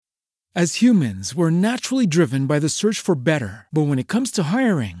As humans, we're naturally driven by the search for better. But when it comes to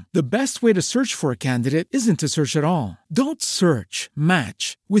hiring, the best way to search for a candidate isn't to search at all. Don't search,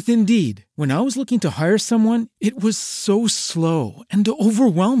 match with Indeed. When I was looking to hire someone, it was so slow and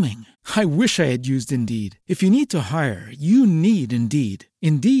overwhelming. I wish I had used Indeed. If you need to hire, you need Indeed.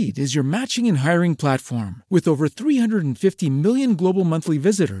 Indeed is your matching and hiring platform with over 350 million global monthly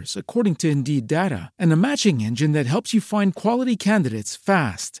visitors, according to Indeed data, and a matching engine that helps you find quality candidates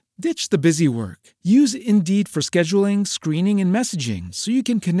fast. Ditch the busy work. Use Indeed for scheduling, screening, and messaging so you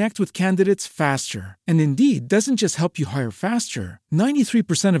can connect with candidates faster. And Indeed doesn't just help you hire faster.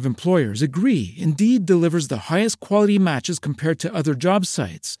 93% of employers agree Indeed delivers the highest quality matches compared to other job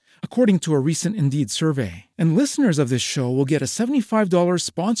sites, according to a recent Indeed survey. And listeners of this show will get a $75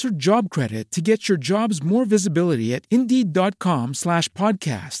 sponsored job credit to get your jobs more visibility at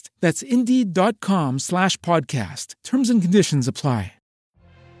Indeed.com/podcast. That's Indeed.com/podcast. Terms and conditions apply.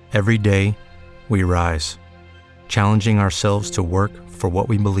 Every day, we rise, challenging ourselves to work for what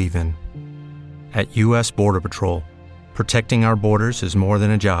we believe in. At U.S. Border Patrol, protecting our borders is more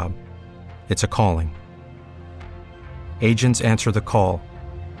than a job. It's a calling. Agents answer the call,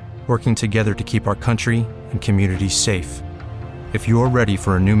 working together to keep our country and communities safe. If you're ready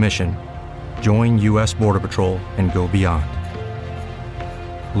for a new mission, join U.S. Border Patrol and go beyond.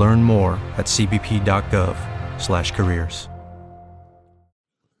 Learn more at cbp.gov/careers.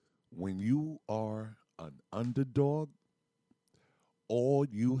 When you are an underdog, all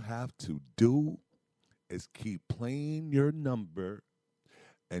you have to do is keep playing your number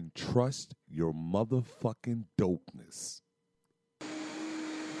and trust your motherfucking dopeness.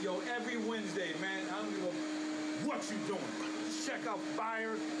 Yo, every Wednesday, man, I don't give a what you doing. Just check out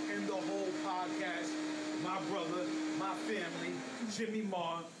Fire and the Hole podcast. My brother, my family, Jimmy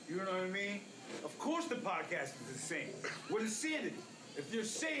Marr, you know what I mean? Of course the podcast is the same. What is sanity? If you're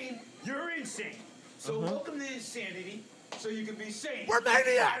sane, you're insane. So welcome to Insanity, so you can be sane. We're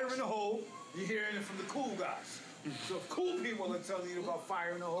maniacs! Fire in the Hole, you're hearing it from the cool guys. So if cool people are telling you about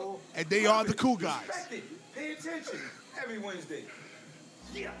Fire in the Hole, And they are the cool guys. respect it. Pay attention. Every Wednesday.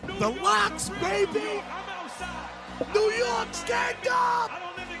 Yeah. The Locks, baby! I'm outside. New York, stand up! I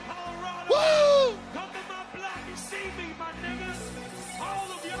don't live in Colorado. Woo! Come to my block and see me, my niggas. All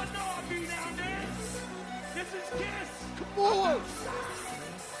of y'all know I be down there. This is Kiss. Come on!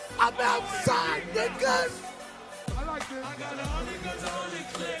 I'm outside, niggas! I like this. I got all niggas on the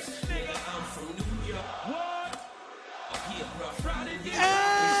clip. Nigga, I'm from New York. What? Yeah, bro. Friday night.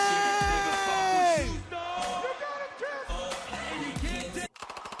 Hey!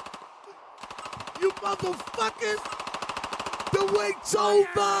 You motherfuckers! The wait's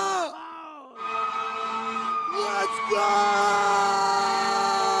over! Let's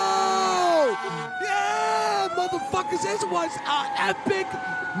go! Yeah, motherfuckers, this was an epic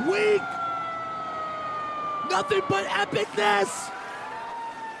week! Nothing but epicness!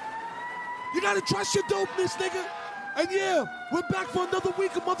 You gotta trust your dopeness, nigga! And yeah, we're back for another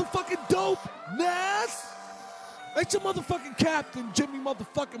week of motherfucking dopeness! It's your motherfucking captain, Jimmy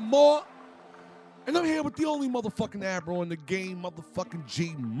motherfucking Moore. And I'm here with the only motherfucking Abro in the game, motherfucking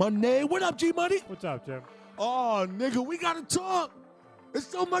G Money. What up, G Money? What's up, Jim? Oh, nigga, we gotta talk. There's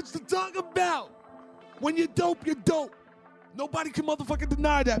so much to talk about. When you're dope, you're dope. Nobody can motherfucking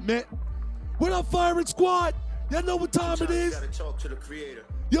deny that, man. What up, Firing Squad? Y'all know what time it is? Gotta talk to the creator.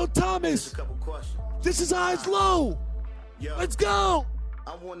 Yo, Thomas, Just a couple questions. this is Eyes Low. Yo, Let's go.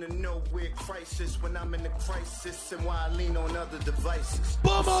 I wanna know where crisis when I'm in the crisis and why I lean on other devices.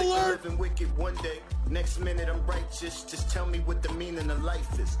 Bomb I'm sick of alert. living wicked one day. Next minute I'm righteous. Just tell me what the meaning of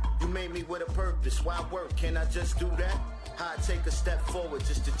life is. You made me with a purpose. Why work? Can I just do that? How I take a step forward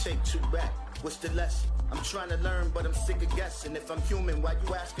just to take two back? What's the lesson? I'm trying to learn, but I'm sick of guessing. If I'm human, why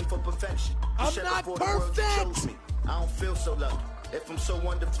you asking for perfection? You I'm shed not before the world you perfect. chose me. I don't feel so lucky. If I'm so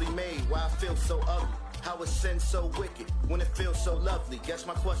wonderfully made, why I feel so ugly? How is sin so wicked when it feels so lovely? Guess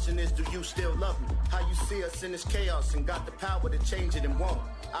my question is, do you still love me? How you see us in this chaos and got the power to change it and won't?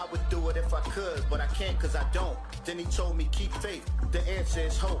 I would do it if I could, but I can't cause I don't. Then he told me, keep faith. The answer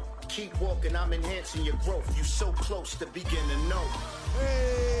is hope. Keep walking, I'm enhancing your growth. You so close to begin to know.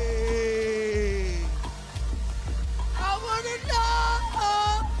 Hey. I wanna know.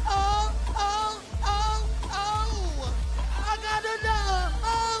 I gotta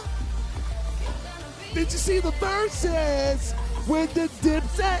know. Did you see the verses? When the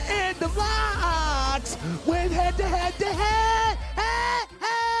dips and the Locks went head to head to head.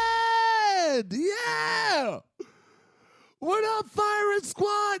 Yeah. What up, Firing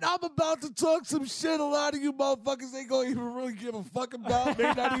Squad? I'm about to talk some shit a lot of you motherfuckers ain't gonna even really give a fuck about,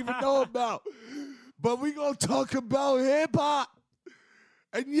 may not even know about. But we gonna talk about hip-hop.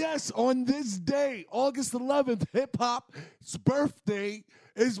 And yes, on this day, August 11th, hip-hop's birthday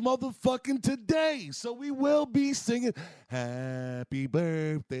is motherfucking today. So we will be singing happy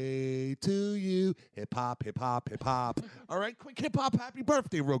birthday to you. Hip-hop, hip-hop, hip-hop. All right, quick hip-hop happy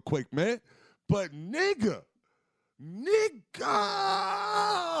birthday real quick, man. But nigga,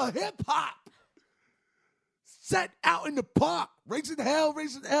 hip-hop. Set out in the park, raising hell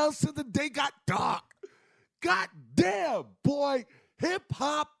till the day got dark. God damn, boy.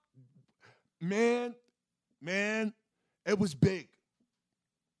 Hip-hop, man, it was big.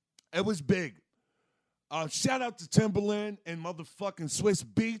 It was big. Shout out to Timberland and motherfucking Swiss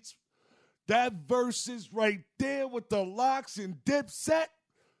Beats. That verses right there with the Locks and Dipset.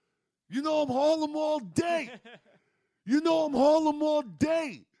 You know I'm Harlem all day.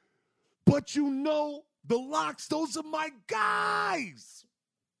 But you know the Locks, those are my guys.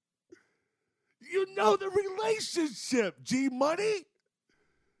 You know the relationship, G-Money.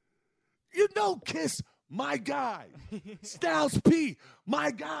 You know Kiss, my guy. Styles P,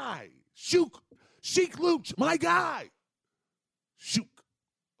 my guy. Sheik Luch, my guy. Shoot.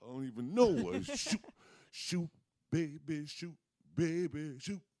 I don't even know what shoot. Shoot, baby, shoot, baby,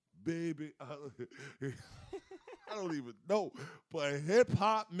 shoot, baby. I don't even know. But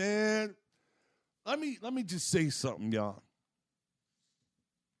hip-hop, man. Let me just say something, y'all.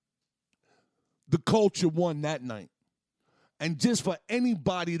 The culture won that night. And just for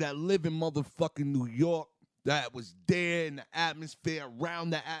anybody that live in motherfucking New York, that was there in the atmosphere, around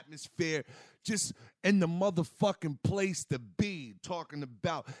the atmosphere, just in the motherfucking place to be, talking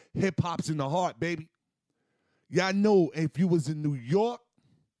about hip-hop's in the heart, baby. Y'all know if you was in New York,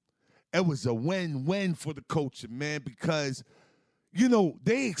 it was a win-win for the culture, man, because, you know,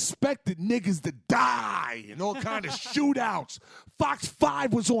 they expected niggas to die and all kind of shootouts. Fox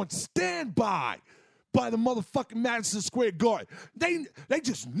 5 was on standby by the motherfucking Madison Square Garden. They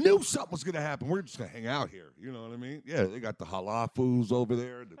just knew something was going to happen. We're just going to hang out here. You know what I mean? Yeah, they got the halafus over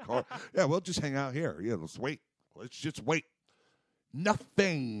there in the car. Yeah, we'll just hang out here. Yeah, let's wait. Let's just wait.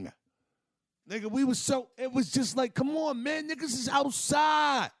 Nothing. Nigga, it was just like, come on, man. Niggas is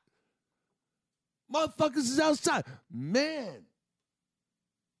outside. Motherfuckers is outside. Man.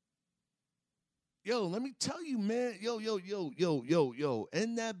 Yo, let me tell you, man. Yo.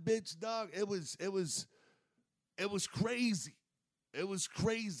 In that bitch, dog, it was crazy. It was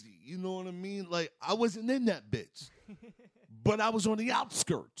crazy. You know what I mean? Like, I wasn't in that bitch. But I was on the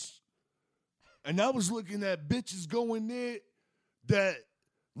outskirts. And I was looking at bitches going there that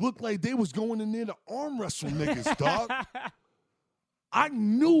looked like they was going in there to arm wrestle niggas, dog. I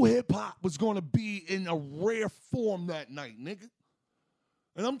knew hip-hop was going to be in a rare form that night, nigga.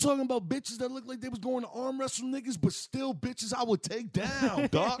 And I'm talking about bitches that look like they was going to arm wrestle niggas, but still bitches I would take down,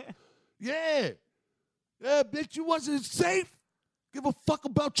 dog. Yeah. Yeah, bitch, you wasn't safe. Give a fuck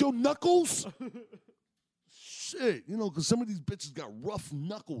about your knuckles. Shit, you know, because some of these bitches got rough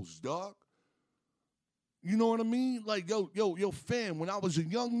knuckles, dog. You know what I mean? Like, yo, fam, when I was a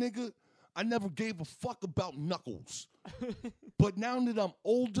young nigga, I never gave a fuck about knuckles. But now that I'm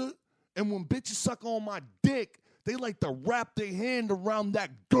older, and when bitches suck on my dick, they like to wrap their hand around that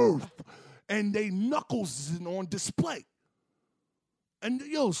girth, and they knuckles is on display. And,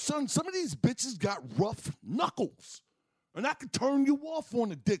 yo, son, some of these bitches got rough knuckles. And I could turn you off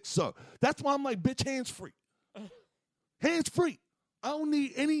on a dick suck. That's why I'm like, bitch, hands-free. Hands-free. I don't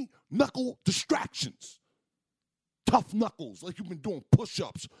need any knuckle distractions. Tough knuckles, like you've been doing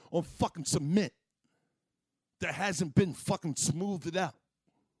push-ups on fucking cement that hasn't been fucking smoothed out.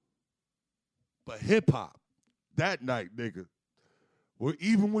 But hip-hop, that night, nigga, well,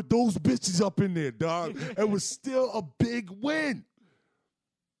 even with those bitches up in there, dog, it was still a big win.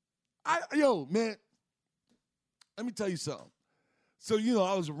 Yo, man, let me tell you something. So, you know,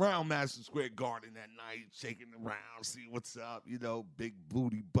 I was around Madison Square Garden that night, shaking around, see what's up, you know, big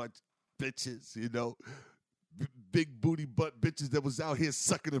booty butt bitches, you know, big booty butt bitches that was out here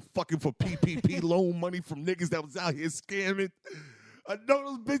sucking and fucking for PPP loan money from niggas that was out here scamming. I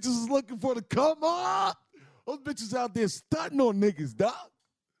know those bitches was looking for the come up. Those bitches out there stunting on niggas, dog.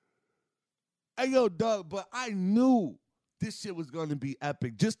 Hey, yo, dog, but I knew this shit was going to be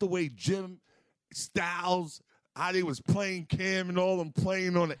epic. Just the way Jim, Styles, how they was playing Cam and all them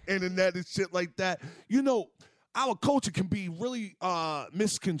playing on the internet and shit like that. You know, our culture can be really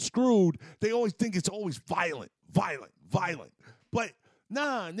misconstrued. They always think it's always violent. But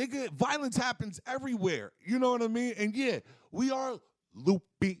nah, nigga, violence happens everywhere. You know what I mean? And yeah, we are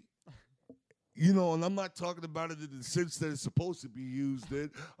loopy. You know, and I'm not talking about it in the sense that it's supposed to be used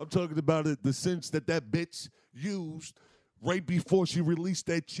in. I'm talking about it the sense that bitch used right before she released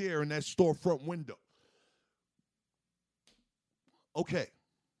that chair in that storefront window. Okay,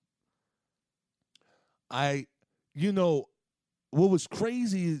 what was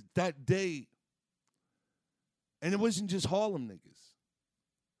crazy is that day, and it wasn't just Harlem niggas.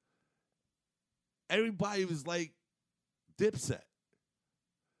 Everybody was like Dipset.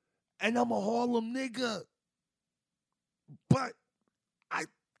 And I'm a Harlem nigga. But I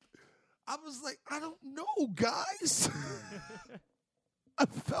was like, I don't know, guys. I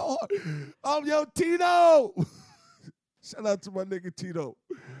felt hard. Yo, Tito. Shout out to my nigga Tito.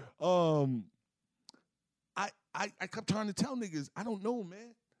 I kept trying to tell niggas, I don't know,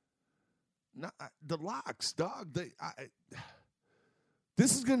 man. The Locks, dog.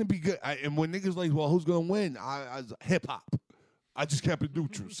 This is gonna be good. And when niggas like, well, who's gonna win? I hip hop. I just kept it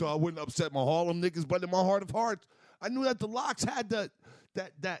neutral, so I wouldn't upset my Harlem niggas. But in my heart of hearts, I knew that the Locks had that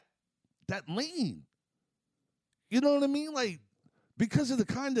lane. You know what I mean? Like, because of the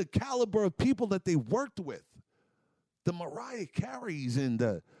kind of caliber of people that they worked with, the Mariah Careys and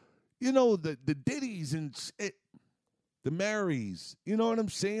the Diddy's and the Marys. You know what I'm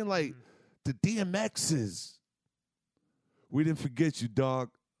saying? Like the DMXs. We didn't forget you, dog.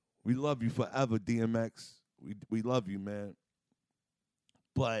 We love you forever, DMX. We love you, man.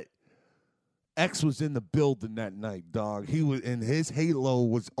 But X was in the building that night, dog. He was, and his halo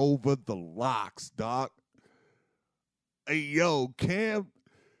was over the Locks, dog. Hey, yo, Cam,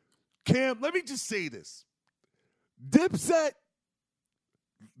 let me just say this. Dipset,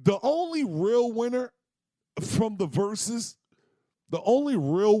 the only real winner from the verses, the only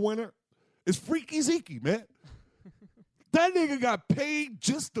real winner is Freaky Zeke, man. That nigga got paid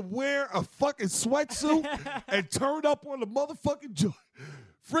just to wear a fucking sweatsuit and turn up on the motherfucking joint.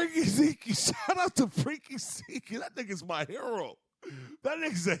 Freaky Zeke, shout out to Freaky Zeke. That nigga's my hero. That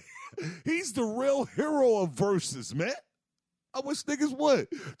nigga's he's the real hero of verses, man. I wish niggas would.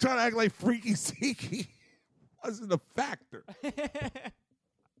 Trying to act like Freaky Zeke wasn't a factor.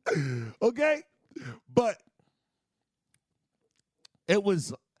 Okay? But it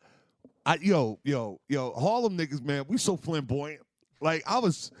was... Harlem niggas, man, we so flamboyant. Like, I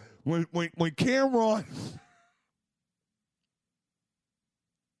was, when Cameron,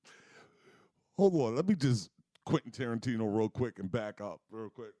 hold on, let me just Quentin Tarantino real quick and back up real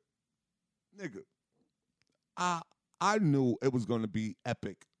quick. Nigga, I knew it was going to be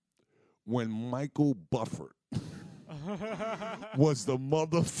epic when Michael Buffett was the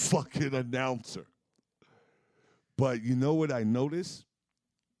motherfucking announcer. But you know what I noticed?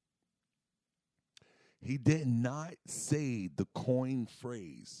 He did not say the coin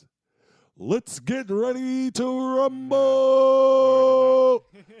phrase, "Let's get ready to rumble."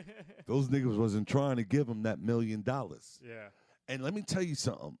 Those niggas wasn't trying to give him that $1 million. Yeah. And let me tell you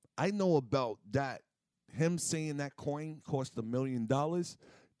something. I know about that. Him saying that coin cost $1 million,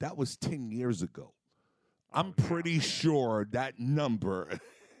 that was 10 years ago. I'm pretty sure that number.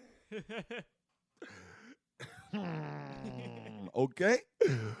 Okay?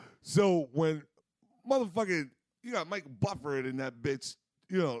 So when motherfucking, you got Michael Buffett in that bitch,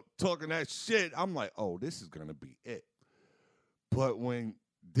 talking that shit, I'm like, oh, this is going to be it. But when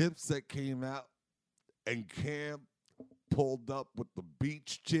Dipset came out and Cam pulled up with the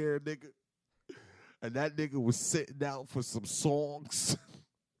beach chair, nigga, and that nigga was sitting out for some songs,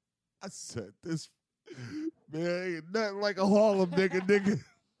 I said, this, man, ain't nothing like a Harlem nigga.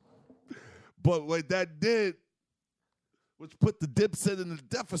 But what that did was put the Dipset in the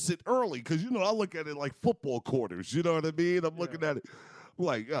deficit early, because, I look at it like football quarters, you know what I mean? I'm looking at it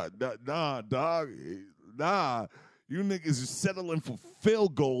like, nah, dog, nah. You niggas is settling for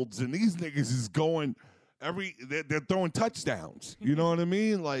field goals, and these niggas is going they're throwing touchdowns. You know what I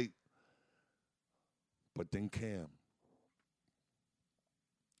mean? Like, but then Cam,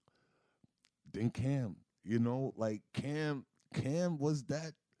 Cam was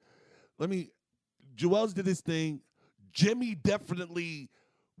that. Joel's did his thing. Jimmy definitely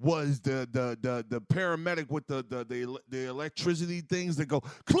was the paramedic with the electricity things that go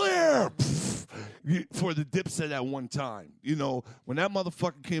clear for the Dipset at one time. When that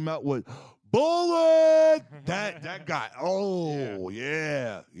motherfucker came out with bullet, that got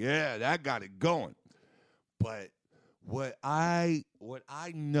that got it going. But what I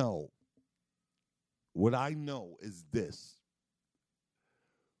know is this.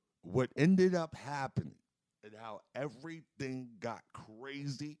 What ended up happening and how everything got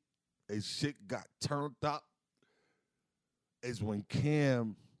crazy and shit got turned up is when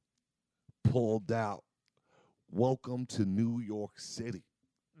Cam pulled out Welcome to New York City.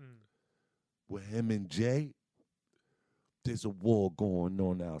 With him and Jay, there's a war going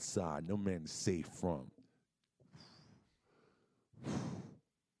on outside. No man is safe from.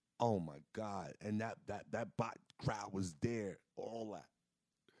 Oh, my God. And that bot crowd was there, all that.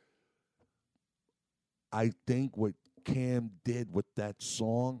 I think what Cam did with that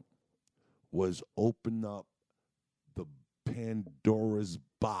song was open up the Pandora's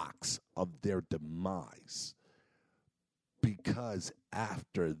box of their demise. Because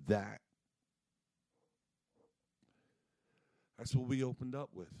after that, that's what we opened up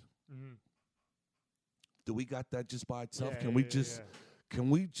with. Mm-hmm. Do we got that just by itself? Yeah, Can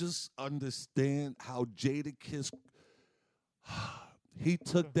we just understand how Jadakiss he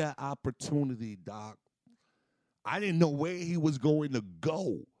took that opportunity, Doc. I didn't know where he was going to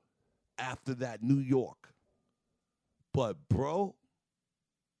go after that New York. But bro,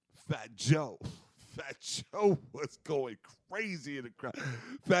 Fat Joe was going crazy in the crowd.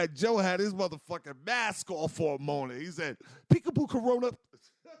 Fat Joe had his motherfucking mask off for a moment. He said, "Peekaboo Corona."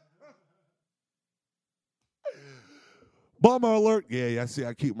 Bomber alert. Yeah, I see.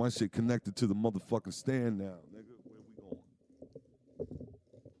 I keep my shit connected to the motherfucking stand now, nigga. Where we going?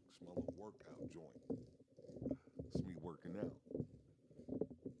 It's my little workout joint. It's me working out.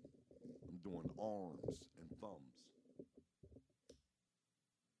 I'm doing arms and thumbs.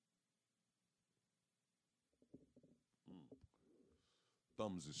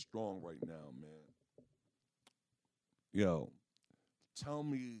 Thumbs is strong right now, man. Yo, tell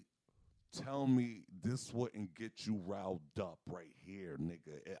me this wouldn't get you riled up right here,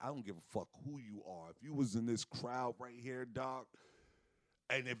 nigga. I don't give a fuck who you are. If you was in this crowd right here, dog,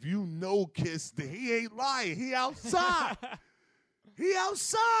 and if you know Kiss, he ain't lying. He outside. He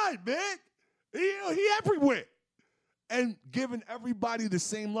outside, man. He everywhere. And giving everybody the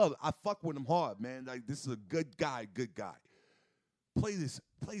same love. I fuck with him hard, man. Like, this is a good guy. Play this,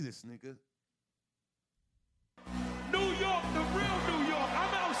 nigga. New York, the real New York.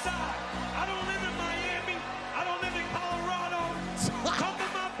 I'm outside. I don't live in Miami. I don't live in Colorado. Come to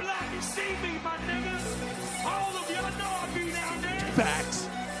my block and see me, my niggas. All of y'all know I'll be down there. Facts.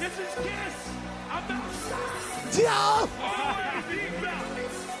 This is Kiss. I'm outside. Yeah. Always deep out.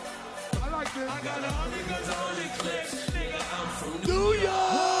 I like this. I got 100 guns on the clicks, nigga. I'm from New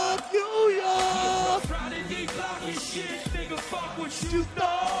York. Friday D block and shit, nigga. Fuck what you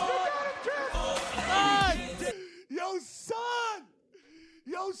thought.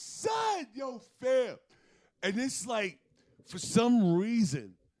 Yo, fam. And it's like, for some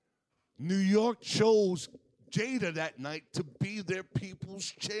reason, New York chose Jada that night to be their people's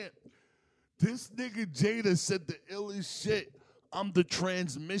champ. This nigga Jada said the illest shit. I'm the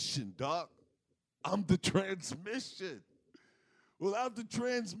transmission, dog. I'm the transmission. Without the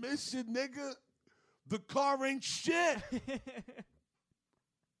transmission, nigga, the car ain't shit.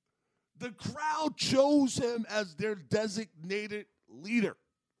 The crowd chose him as their designated leader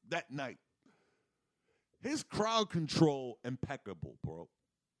that night. His crowd control impeccable, bro.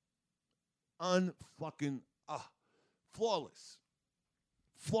 Unfucking flawless.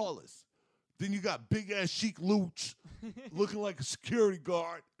 Then you got big ass Sheik Luch looking like a security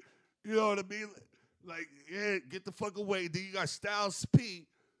guard. You know what I mean? Like, yeah, get the fuck away. Then you got Styles P,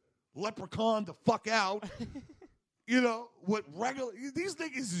 leprechaun the fuck out. You know, with regular, these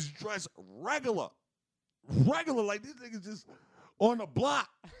niggas is dressed regular, like these niggas just on the block.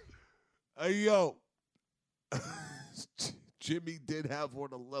 Hey, yo, Jimmy did have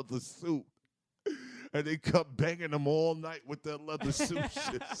on a leather suit, and they kept banging him all night with that leather suit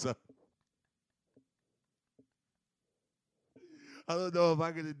shit, son. I don't know if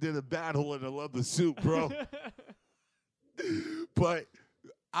I could have did a battle in a leather suit, bro. But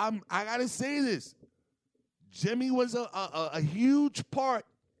I gotta say this. Jimmy was a huge part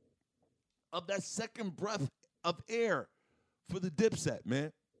of that second breath of air for the Dipset,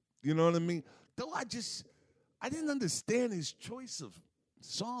 man. You know what I mean? Though I didn't understand his choice of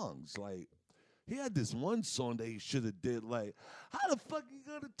songs. Like, he had this one song that he should have did, like, how the fuck you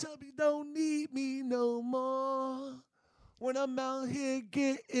gonna tell me don't need me no more when I'm out here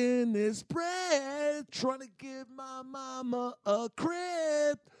getting this bread, trying to give my mama a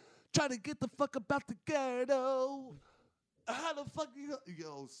crib, trying to get the fuck about the ghetto. How the fuck you gonna...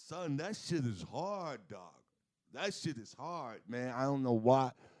 Yo, son, that shit is hard, dog. That shit is hard, man. I don't know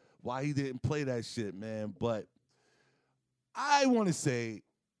why he didn't play that shit, man. But I want to say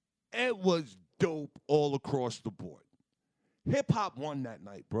it was dope all across the board. Hip-hop won that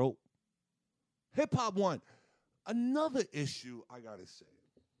night, bro. Hip-hop won. Another issue I got to say,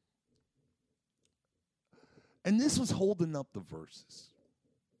 and this was holding up the verses.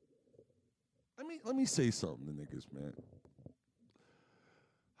 Let me say something to niggas, man.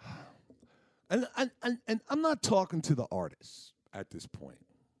 And I'm not talking to the artists at this point,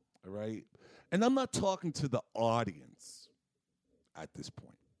 all right? And I'm not talking to the audience at this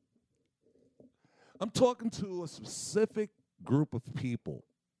point. I'm talking to a specific group of people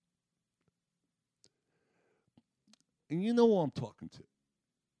And you know who I'm talking to.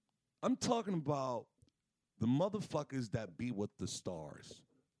 I'm talking about the motherfuckers that be with the stars.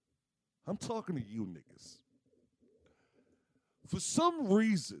 I'm talking to you niggas. For some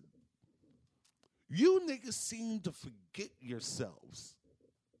reason, you niggas seem to forget yourselves.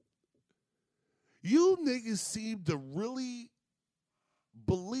 You niggas seem to really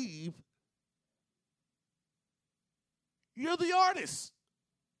believe you're the artist.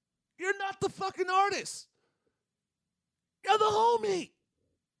 You're not the fucking artist. You're the homie.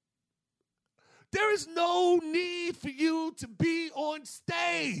 There is no need for you to be on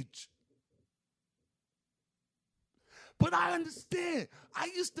stage. But I understand. I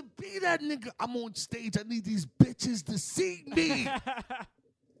used to be that nigga. I'm on stage. I need these bitches to see me.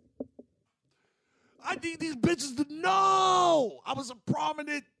 I need these bitches to know I was a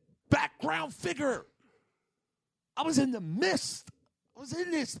prominent background figure. I was in the mist. I was in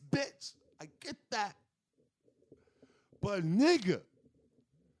this bitch. I get that. But nigga,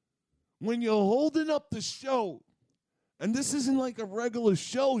 when you're holding up the show, and this isn't like a regular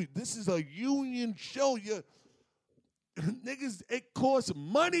show, this is a union show. Niggas, it costs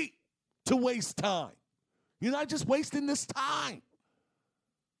money to waste time. You're not just wasting this time.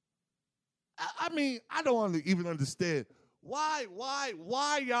 I mean, I don't even understand why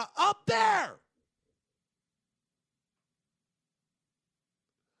y'all up there.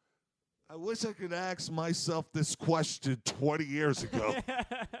 I wish I could ask myself this question 20 years ago.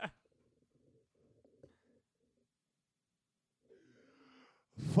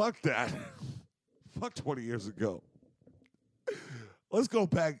 Fuck that. Fuck 20 years ago. Let's go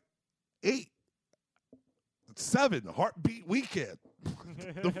back 8, 7, Heartbeat Weekend.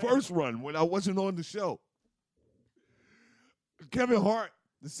 The first run when I wasn't on the show. Kevin Hart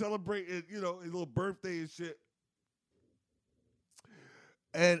to celebrate, his little birthday and shit.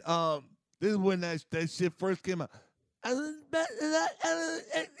 And this is when that shit first came out. You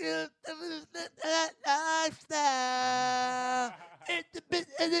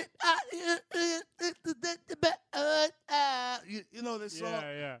know this song?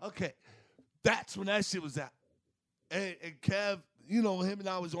 Yeah. Okay. That's when that shit was out. And Kev, him and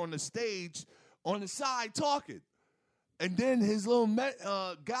I was on the stage on the side talking. And then his little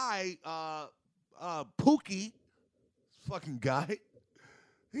guy, Pookie, fucking guy,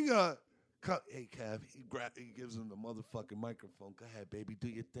 he hey, Kev, he gives him the motherfucking microphone. Go ahead, baby, do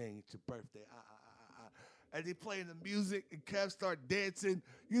your thing. It's your birthday. And they playing the music, and Kev start dancing.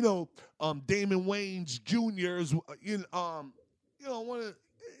 Damon Wayans Jr. is, one of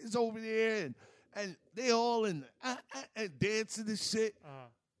is over there, and they all and dancing and shit.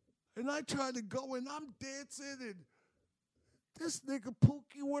 And I tried to go, and I'm dancing, and this nigga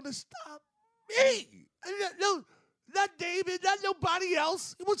Pookie want to stop me. No, not David, not nobody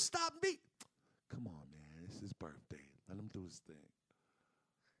else. He would stop me. Come on, man. It's his birthday. Let him do his thing.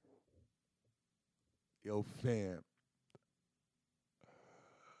 Yo, fam.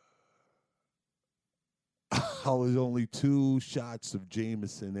 I was only 2 shots of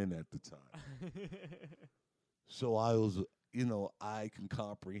Jameson in at the time. So I was, I can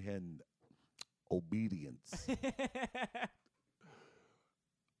comprehend obedience.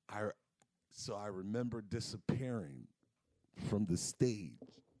 So I remember disappearing from the stage,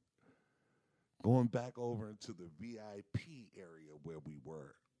 going back over into the VIP area where we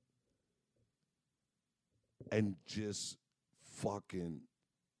were, and just fucking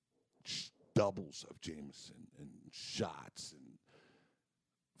doubles of Jameson and shots and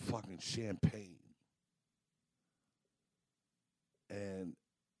fucking champagne. And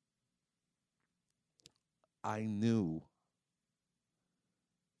I knew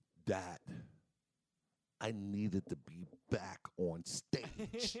that I needed to be back on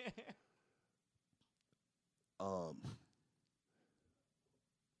stage.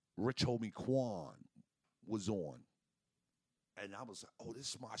 Rich Homie Quan was on. And I was like, oh, this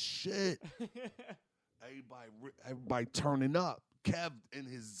is my shit. Everybody turning up. Kev in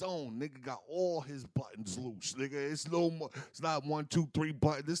his zone. Nigga got all his buttons loose. Nigga, it's no more. It's not 1, 2, 3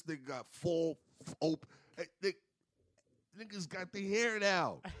 buttons. This nigga got 4 open. Niggas got their hair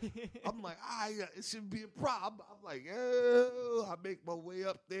down. I'm like, it shouldn't be a problem. I'm like, I make my way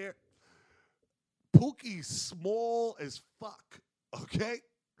up there. Pookie's small as fuck, okay?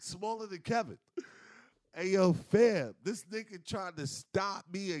 Smaller than Kevin. Hey, yo, fam, this nigga trying to stop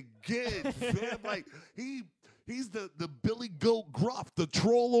me again, fam. Like, he's the Billy Goat Gruff, the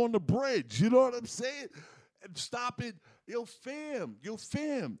troll on the bridge. You know what I'm saying? And stopping, yo, fam.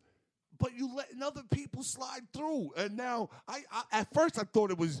 But you letting other people slide through. And now, I at first I thought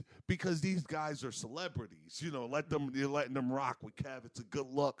it was because these guys are celebrities. You're letting them rock with Kev. It's a good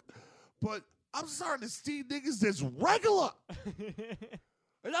look. But I'm starting to see niggas that's regular.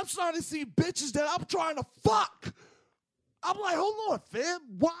 And I'm starting to see bitches that I'm trying to fuck. I'm like, hold on, fam.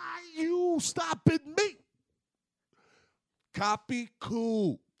 Why you stopping me? Copy,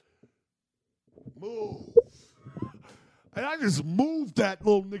 cool. Move. And I just moved that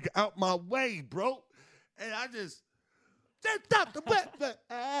little nigga out my way, bro. And I just, stop the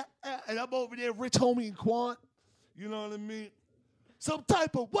and I'm over there, Rich Homie and Quan. You know what I mean? Some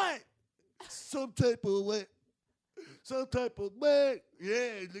type of way. Some type of way. Some type of way.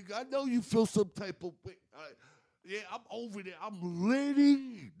 Yeah, nigga, I know you feel some type of way. Yeah, I'm over there. I'm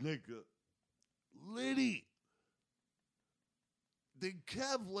litty, nigga. Litty. Then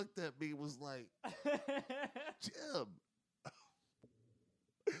Kev looked at me and was like, Jim,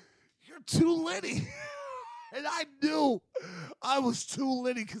 you're too litty. And I knew I was too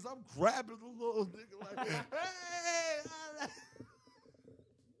litty because I'm grabbing the little nigga like, hey.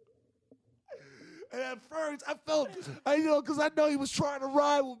 And at first, I felt, because I know he was trying to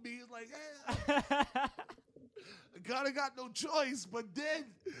ride with me. He's like, hey. I kind of got no choice. But then,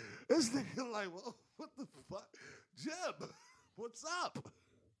 this nigga like, well, what the fuck? Jim, what's up?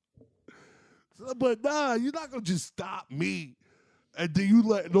 So, but nah, you're not going to just stop me. And then you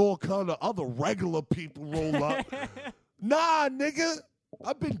letting all kind of other regular people roll up. Nah, nigga,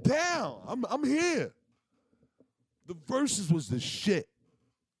 I've been down. I'm here. The verses was the shit.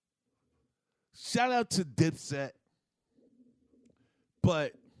 Shout out to Dipset.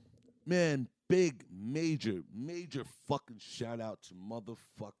 But, man, big, major fucking shout out to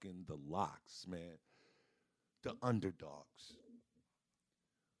motherfucking the Locks, man. The underdogs.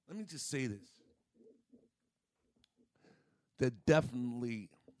 Let me just say this. They're definitely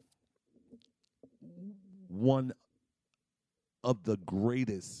one of the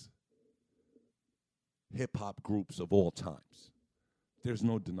greatest hip-hop groups of all times. There's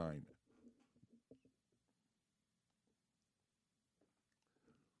no denying it.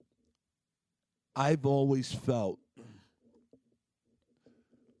 I've always felt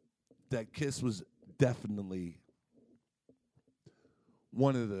that Kiss was definitely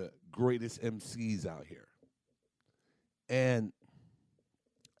one of the greatest MCs out here. And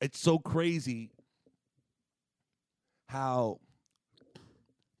it's so crazy how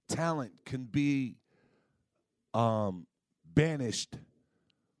talent can be banished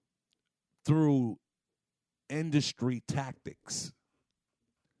through industry tactics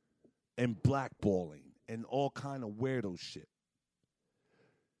and blackballing and all kind of weirdo shit.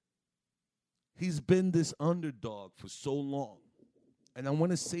 He's been this underdog for so long. And I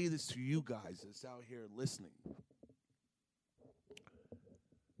want to say this to you guys that's out here listening.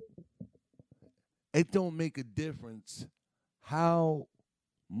 It don't make a difference how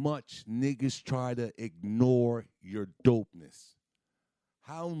much niggas try to ignore your dopeness.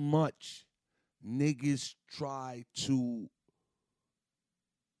 How much niggas try to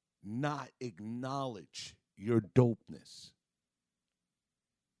not acknowledge your dopeness.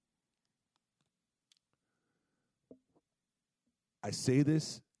 I say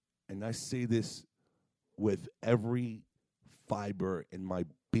this, and I say this with every fiber in my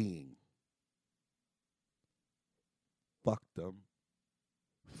being. Fuck them,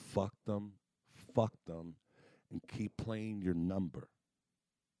 fuck them, fuck them, and keep playing your number.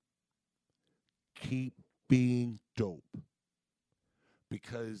 Keep being dope.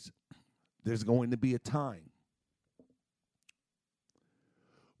 Because there's going to be a time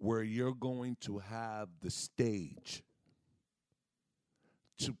where you're going to have the stage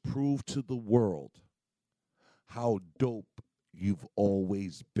to prove to the world how dope you've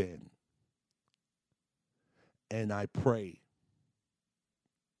always been. And I pray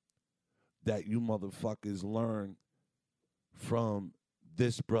that you motherfuckers learn from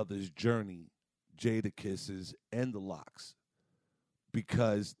this brother's journey, Jadakiss's and the Locks.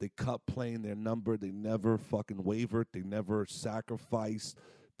 Because they kept playing their number. They never fucking wavered. They never sacrificed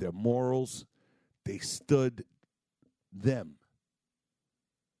their morals. They stood them.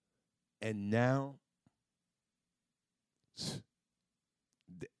 And now, it's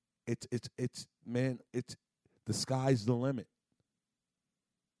the sky's the limit.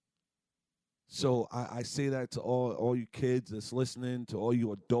 So I say that to all you kids that's listening, to all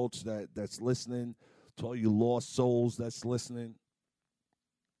you adults that's listening, to all you lost souls that's listening.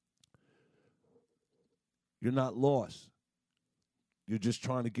 You're not lost. You're just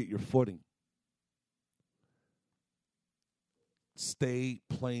trying to get your footing. Stay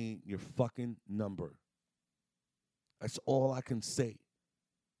playing your fucking number. That's all I can say.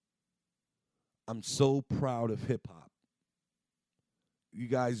 I'm so proud of hip-hop. You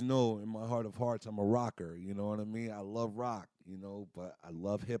guys know in my heart of hearts I'm a rocker, you know what I mean? I love rock, but I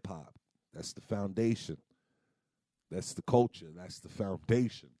love hip-hop. That's the foundation. That's the culture. That's the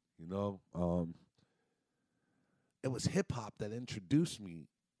foundation, you know? It was hip-hop that introduced me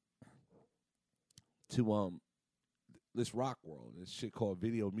to this rock world, this shit called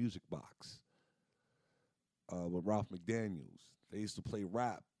Video Music Box with Ralph McDaniels. They used to play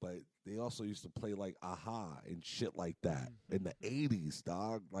rap, but they also used to play like Aha and shit like that in the 80s,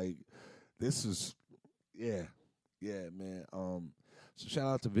 dog. Like, this is, yeah, man. So shout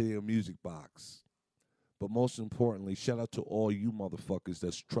out to Video Music Box. But most importantly, shout out to all you motherfuckers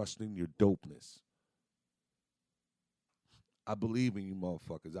that's trusting your dopeness. I believe in you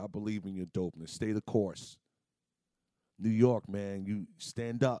motherfuckers. I believe in your dopeness. Stay the course. New York, man, you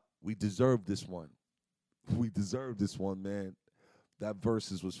stand up. We deserve this one. We deserve this one, man. That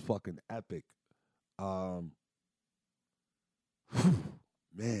versus was fucking epic. Man.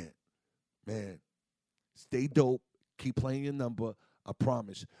 Stay dope. Keep playing your number. I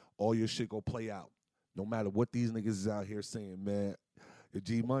promise all your shit go play out. No matter what these niggas is out here saying, man.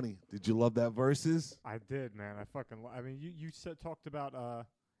 G Money, did you love that versus? I did, man. I mean, you talked about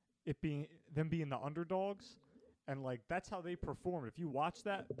them being the underdogs, and like that's how they performed. If you watch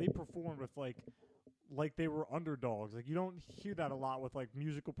that, they performed with like they were underdogs. Like you don't hear that a lot with like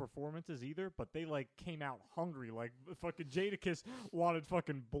musical performances either, but they like came out hungry. Like fucking Jadakiss wanted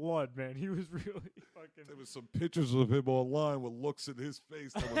fucking blood, man. He was really fucking. There was some pictures of him online with looks in his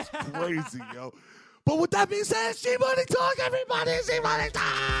face that was crazy, yo. But with that being said, G Money Talk, everybody, G Money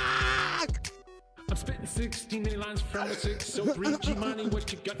Talk! I'm spitting 16 lines from the 603. G Money,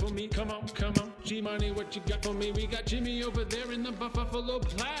 what you got for me? Come on. G Money, what you got for me? We got Jimmy over there in the Buffalo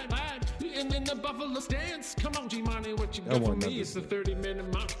plaid. And in the Buffalo stance. Come on, G Money, what you got for me? It's the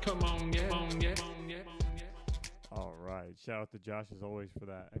 30-minute mark. Come on, yeah. All right. Shout out to Josh as always for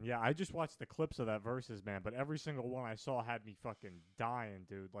that. And yeah, I just watched the clips of that versus, man, but every single one I saw had me fucking dying,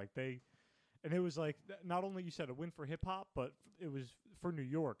 dude. Like and it was like, not only you said a win for hip-hop, but it was for New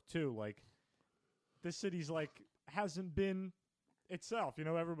York, too. Like, this city's, like, hasn't been itself. You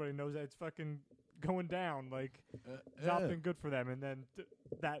know, everybody knows that it's fucking going down. Like, it's not been good for them. And then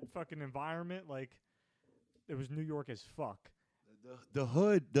that fucking environment, like, it was New York as fuck. The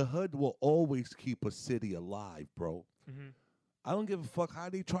hood will always keep a city alive, bro. Mm-hmm. I don't give a fuck how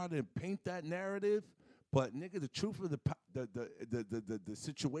they try to paint that narrative, but, nigga, the truth of the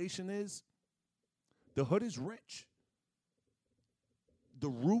situation is, the hood is rich. The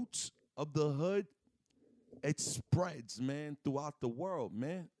roots of the hood, it spreads, man, throughout the world,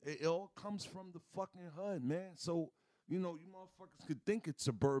 man. It all comes from the fucking hood, man. So, you know, you motherfuckers could think it's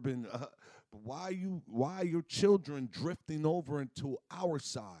suburban, but why are your children drifting over into our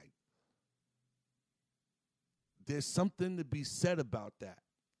side? There's something to be said about that.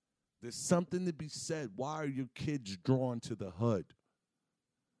 There's something to be said. Why are your kids drawn to the hood?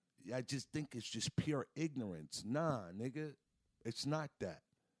 I just think it's just pure ignorance. Nah, nigga, it's not that.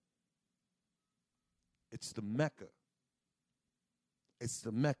 It's the Mecca. It's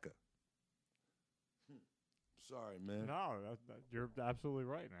the Mecca. Sorry, man. No, you're absolutely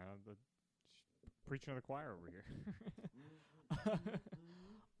right, man. I'm preaching to the choir over here.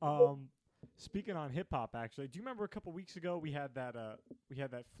 Speaking on hip hop, actually, do you remember a couple weeks ago we had that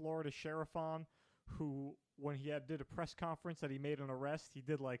Florida sheriff on who, when he did a press conference that he made an arrest, he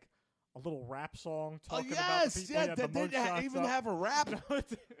did like a little rap song talking about the people. Yes, that didn't even have a rap.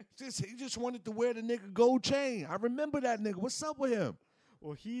 He just wanted to wear the nigga gold chain. I remember that nigga. What's up with him?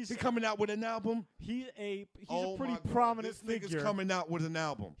 Well, he's coming out with an album. He's a pretty prominent figure. This nigga's coming out with an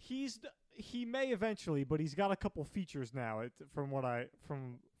album. He may eventually, but he's got a couple features now. From what I've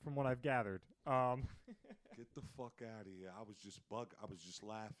gathered. Get the fuck out of here! I was just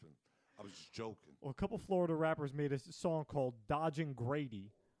laughing. I was just joking. Well, a couple Florida rappers made a song called "Dodging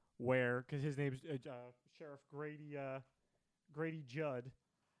Grady," because his name's Sheriff Grady Judd.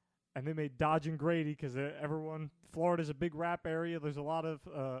 And they made Dodging Grady because Florida's a big rap area. There's a lot of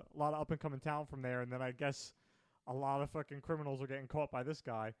up and coming talent from there. And then I guess a lot of fucking criminals are getting caught by this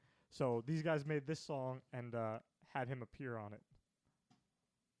guy. So these guys made this song and had him appear on it.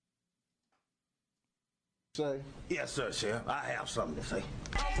 Say? Yes, sir, Sheriff. I have something to say.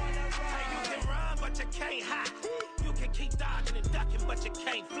 Hey, you can run, but you can't hide. You can keep dodging and ducking, but you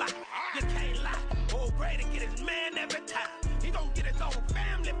can't fly. You can't lie. Old Grady get his man every time. He gon' get his own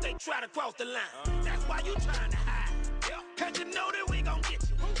family if they try to cross the line. That's why you trying to hide. Cause you know that we gon' get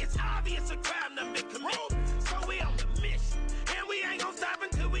you. It's obvious a crime done been committed. So we on the mission. And we ain't gon' stop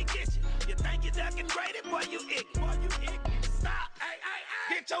until we get you. You think you ducking Grady? Boy, you ignorant. Stop. Hey.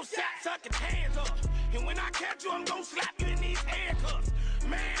 Get your shot-sucking hands up. And when I catch you, I'm gon' slap you in these handcuffs.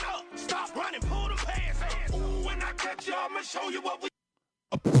 Man up. Stop running. Pull them pants up. Ooh, when I catch you, I'ma show you what we...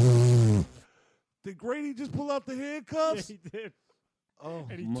 Did Grady just pull out the Yeah, handcuffs? he did. Oh,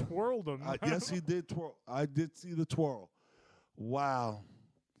 And he twirled them. yes, he did twirl. I did see the twirl. Wow.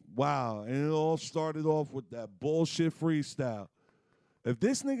 And it all started off with that bullshit freestyle. If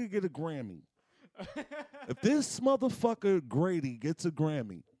this nigga get a Grammy, if this motherfucker Grady gets a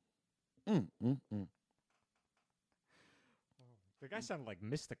Grammy, The guy sounded like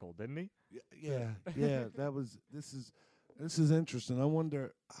mystical, didn't he? yeah. This is interesting. I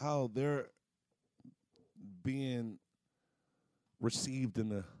wonder how they're being received in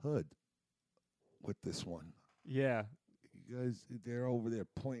the hood with this one. Yeah. You guys, they're over there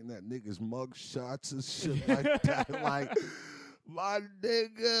pointing at niggas' mug shots and shit like that. Like, my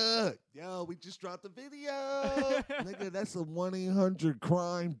nigga, yo, we just dropped the video. Nigga, that's a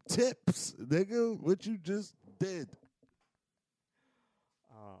 1-800-CRIME tips. Nigga, what you just did.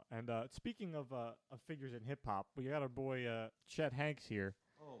 And speaking of figures in hip-hop, we got our boy Chet Hanks here.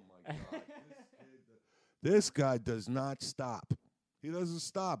 Oh, my God. This guy does not stop. He doesn't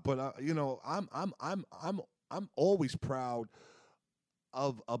stop. But, I'm always proud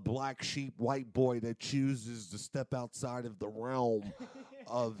of a black sheep white boy that chooses to step outside of the realm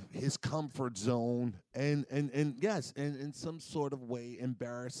of his comfort zone and yes, and in some sort of way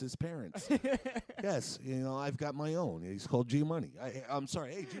embarrass his parents. Yes, I've got my own. He's called G Money. I'm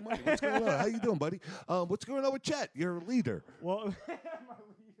sorry. Hey, G Money, what's going on? How you doing, buddy? What's going on with Chet, your leader? Well, my leader.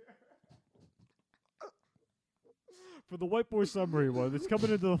 For the White Boy Summary one, it's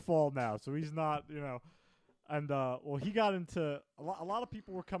coming into the fall now, so he's not, And he got into a lot of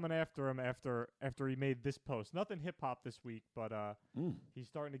people were coming after him after he made this post. Nothing hip hop this week, but he's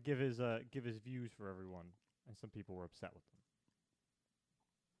starting to give his views for everyone, and some people were upset with him.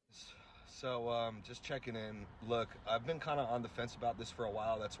 So just checking in. Look, I've been kind of on the fence about this for a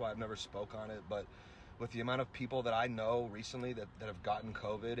while. That's why I've never spoke on it. But with the amount of people that I know recently that have gotten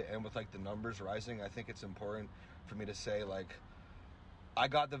COVID, and with like the numbers rising, I think it's important for me to say, like, I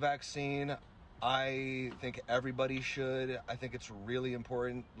got the vaccine. I think everybody should. I think it's really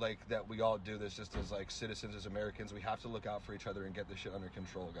important, like, that we all do this just as, like, citizens, as Americans. We have to look out for each other and get this shit under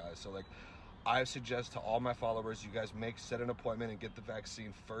control, guys. So, like, I suggest to all my followers, you guys set an appointment and get the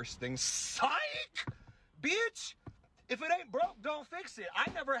vaccine first thing. Psych! Bitch! If it ain't broke, don't fix it. I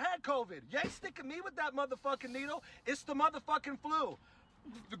never had COVID. You ain't sticking me with that motherfucking needle. It's the motherfucking flu.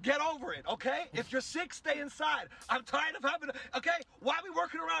 Get over it, okay? If you're sick, stay inside. I'm tired of having, okay? Why are we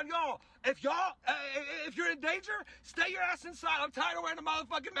working around y'all? If you're in danger, stay your ass inside. I'm tired of wearing a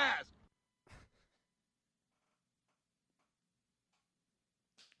motherfucking mask.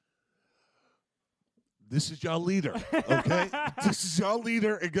 This is your leader, okay? This is your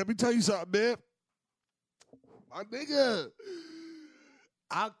leader, and let me tell you something, man. My nigga,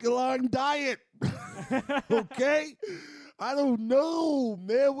 alkaline diet, okay? I don't know,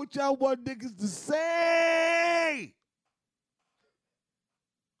 man, what y'all want niggas to say.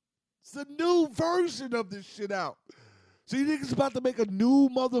 It's a new version of this shit out. So you niggas about to make a new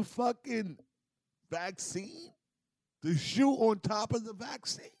motherfucking vaccine to shoot on top of the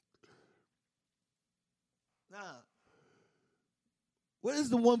vaccine? Nah. Where's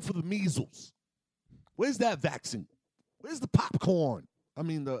the one for the measles? Where's that vaccine? Where's the popcorn? I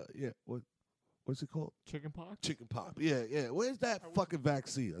mean, what's it called? Chicken pox? Chicken pop. Yeah. Where's that fucking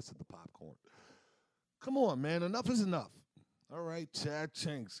vaccine? I said the popcorn. Come on, man. Enough is enough. All right, Chad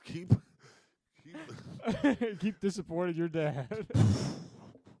Hanks. Keep disappointing your dad.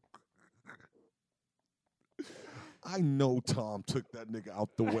 I know Tom took that nigga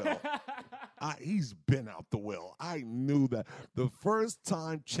out the well. He's been out the well. I knew that. The first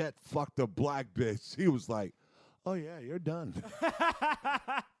time Chet fucked a black bitch, he was like, oh, yeah, you're done.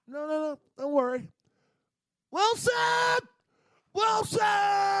 No, don't worry. Wilson!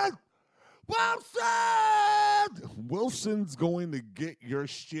 Wilson's going to get your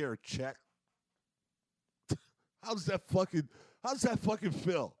share, Chet. How does that fucking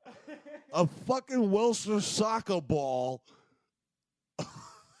feel? A fucking Wilson soccer ball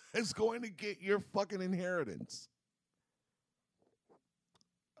is going to get your fucking inheritance.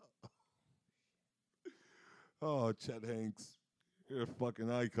 Oh, Chet Hanks. You're a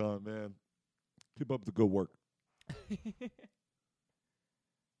fucking icon, man. Keep up the good work. All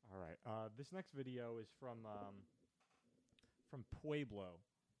right. This next video is from Pueblo,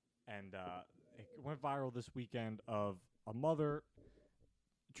 and it went viral this weekend of a mother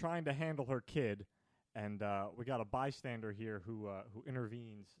trying to handle her kid, and we got a bystander here who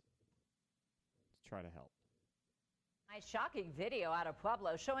intervenes to try to help. A shocking video out of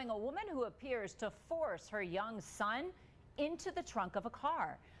Pueblo showing a woman who appears to force her young son into the trunk of a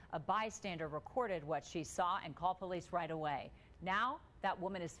car. A bystander recorded what she saw and called police right away. Now, That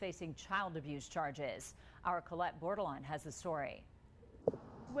woman is facing child abuse charges. Our Colette Bordelon has the story.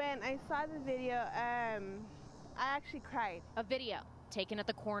 When I saw the video, I actually cried. A video taken at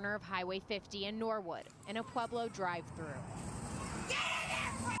the corner of Highway 50 in Norwood in a Pueblo drive-thru.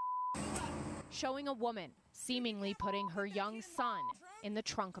 Showing a woman seemingly putting her young son in the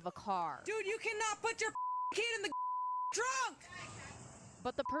trunk of a car. Dude, you cannot put your kid in the trunk!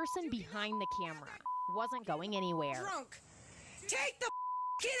 But the person behind the camera wasn't going anywhere. Drunk. Take the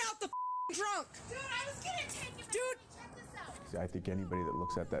kid out the trunk! Dude, I was gonna take him. Dude! I think anybody that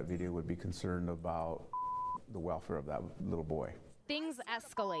looks at that video would be concerned about the welfare of that little boy. Things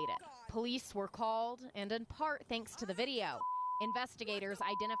escalated. Police were called, and in part thanks to the video, investigators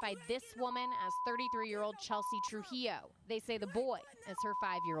identified this woman as 33-year-old Chelsea Trujillo. They say the boy is her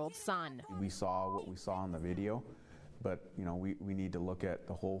 5-year-old son. We saw what we saw in the video, but you know we need to look at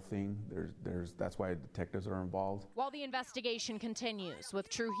the whole thing. That's why detectives are involved. While the investigation continues, with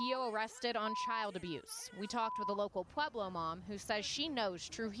Trujillo arrested on child abuse, we talked with a local Pueblo mom who says she knows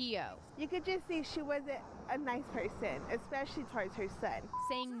Trujillo. You could just see she wasn't a nice person, especially towards her son.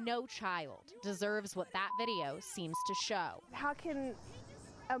 Saying no child deserves what that video seems to show. How can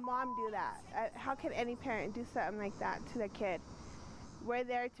a mom do that? How can any parent do something like that to their kid? We're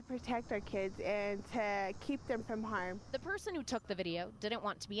there to protect our kids and to keep them from harm. The person who took the video didn't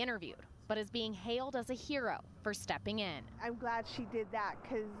want to be interviewed, but is being hailed as a hero for stepping in. I'm glad she did that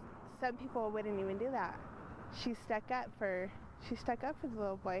because some people wouldn't even do that. She stuck up for the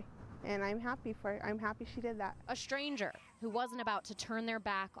little boy, and I'm happy she did that. A stranger who wasn't about to turn their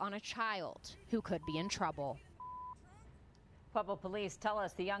back on a child who could be in trouble. Pueblo police tell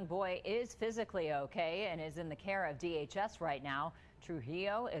us the young boy is physically okay and is in the care of DHS right now.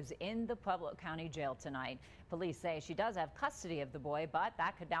 Trujillo is in the Pueblo County Jail tonight. Police say she does have custody of the boy, but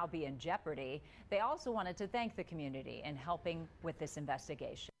that could now be in jeopardy. They also wanted to thank the community in helping with this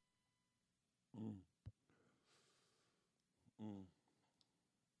investigation.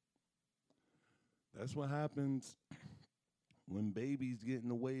 That's what happens when babies get in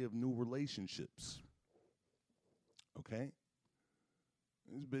the way of new relationships. Okay?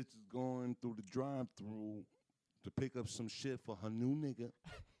 This bitch is going through the drive-thru to pick up some shit for her new nigga,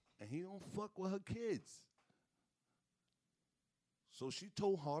 and he don't fuck with her kids. So she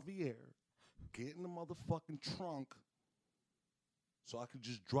told Javier, get in the motherfucking trunk so I could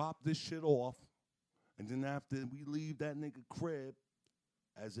just drop this shit off, and then after we leave that nigga crib,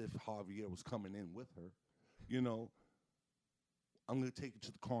 as if Javier was coming in with her, you know, I'm going to take you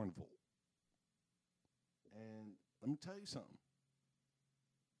to the carnival. And let me tell you something.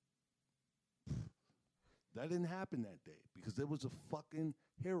 That didn't happen that day because there was a fucking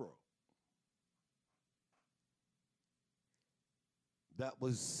hero that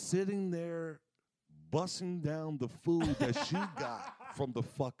was sitting there bussing down the food that she got from the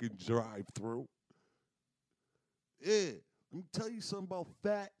fucking drive-thru. Yeah, let me tell you something about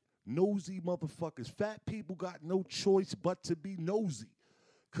fat, nosy motherfuckers. Fat people got no choice but to be nosy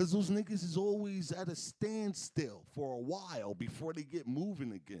because those niggas is always at a standstill for a while before they get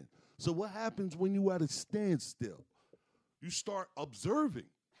moving again. So what happens when you at a standstill? You start observing.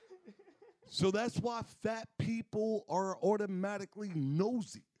 So that's why fat people are automatically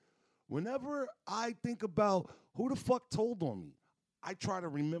nosy. Whenever I think about who the fuck told on me, I try to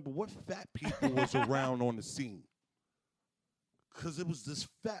remember what fat people was around on the scene. Because it was this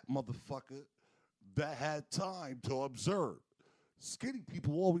fat motherfucker that had time to observe. Skinny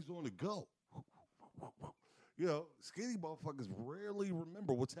people always on the go. You know, skinny motherfuckers rarely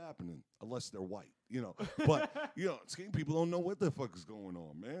remember what's happening unless they're white, you know. But, you know, skinny people don't know what the fuck is going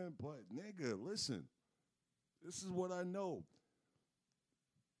on, man. But, nigga, listen, this is what I know.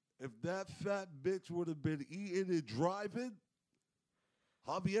 If that fat bitch would have been eating and driving,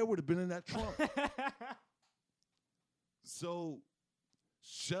 Javier would have been in that trunk. So,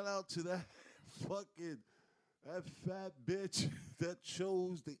 shout out to that fat bitch that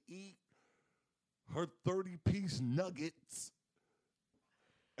chose to eat her 30-piece nuggets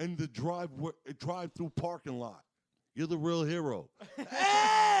in the drive-through parking lot. You're the real hero.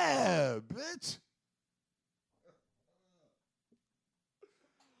 Yeah, bitch.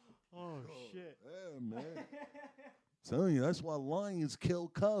 Oh, shit. Yeah, man. Telling you, that's why lions kill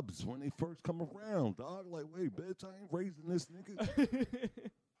cubs when they first come around, dog. Like, wait, bitch, I ain't raising this nigga.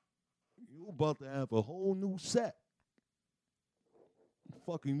 You about to have a whole new set.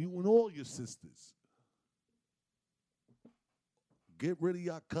 Fucking you and all your sisters. Get rid of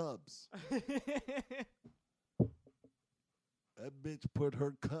your cubs. That bitch put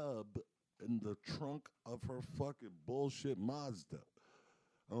her cub in the trunk of her fucking bullshit Mazda.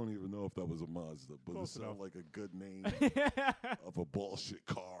 I don't even know if that was a Mazda, but Close it sounded enough. like a good name of a bullshit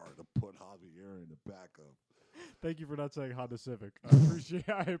car to put Javier in the back of. Thank you for not saying Honda Civic.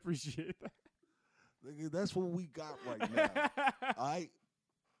 I appreciate that. Nigga, that's what we got right now.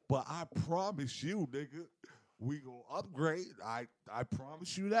 But I promise you, nigga, we gonna upgrade. I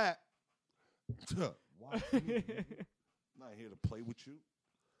promise you that. Watch me, nigga. I'm not here to play with you.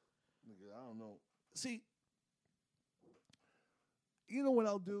 Nigga, I don't know. See, you know what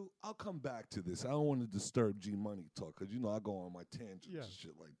I'll do? I'll come back to this. I don't want to disturb G Money talk because, I go on my tangents and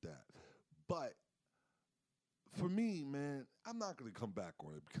shit like that. But for me, man, I'm not going to come back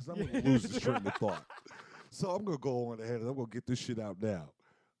on it because I'm going to lose this train of thought. So I'm going to go on ahead and I'm going to get this shit out now.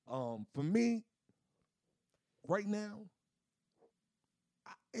 For me, right now,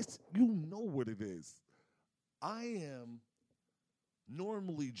 it's what it is. I am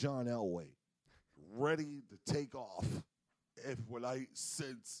normally John Elway, ready to take off when I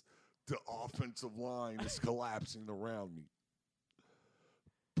sense the offensive line is collapsing around me.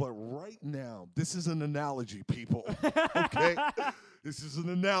 But right now, this is an analogy, people, okay? This is an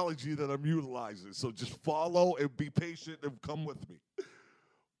analogy that I'm utilizing, so just follow and be patient and come with me.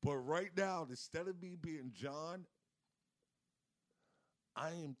 But right now, instead of me being John, I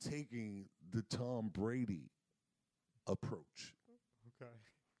am taking the Tom Brady approach. Okay.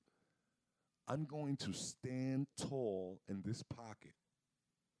 I'm going to stand tall in this pocket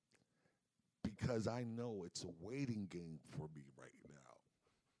because I know it's a waiting game for me right now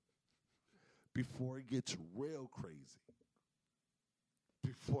before it gets real crazy,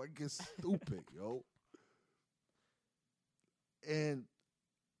 before it gets stupid, yo. And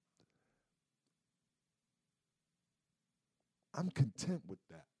I'm content with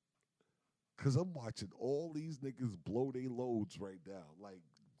that because I'm watching all these niggas blow their loads right now. Like,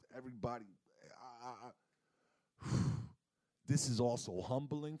 everybody, this is also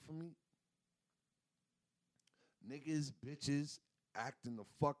humbling for me. Niggas, bitches, acting the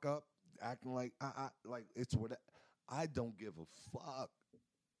fuck up, acting like like it's what I don't give a fuck.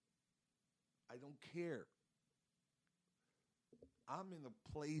 I don't care. I'm in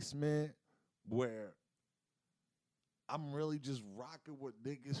a place, man, where I'm really just rocking with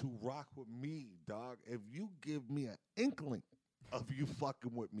niggas who rock with me, dog. If you give me an inkling of you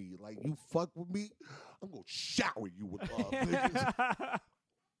fucking with me, like you fuck with me, I'm going to shower you with love, niggas. I'm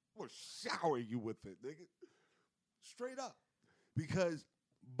going to shower you with it, nigga. Straight up.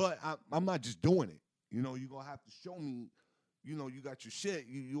 But I'm not just doing it. You're going to have to show me, you got your shit,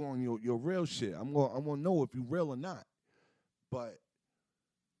 you on your real shit. I'm going to know if you real or not. But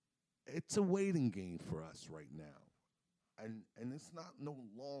it's a waiting game for us right now. And it's not no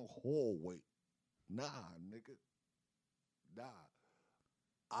long haul wait. Nah, nigga. Nah.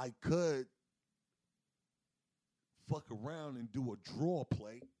 I could fuck around and do a draw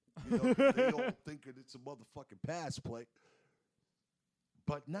play. They all thinking it's a motherfucking pass play.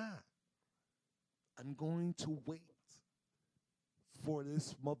 But nah. I'm going to wait for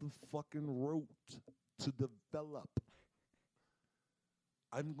this motherfucking route to develop.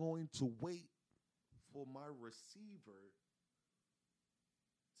 I'm going to wait for my receiver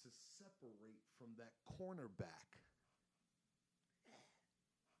to separate from that cornerback.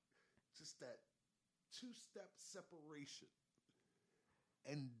 Just that two-step separation.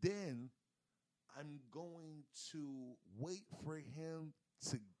 And then I'm going to wait for him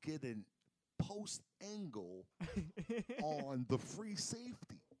to get an post angle on the free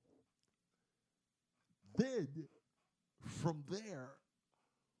safety. Then, from there,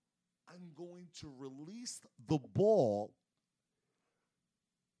 I'm going to release the ball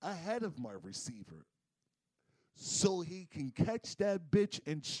ahead of my receiver so he can catch that bitch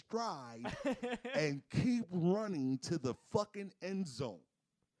in stride and keep running to the fucking end zone.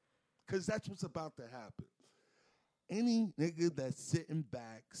 Because that's what's about to happen. Any nigga that's sitting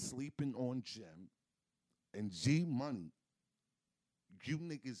back, sleeping on Jim and G Money, you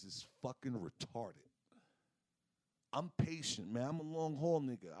niggas is fucking retarded. I'm patient, man. I'm a long haul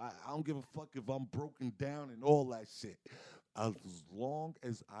nigga. I don't give a fuck if I'm broken down and all that shit. As long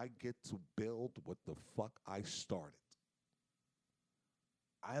as I get to build what the fuck I started.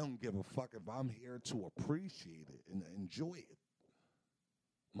 I don't give a fuck if I'm here to appreciate it and enjoy it.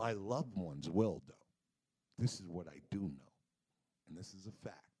 My loved ones will, though. This is what I do know. And this is a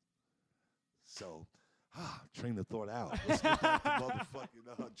fact. So, train of thought out. Let's get back to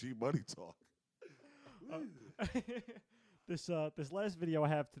motherfucking G Money talk. This last video I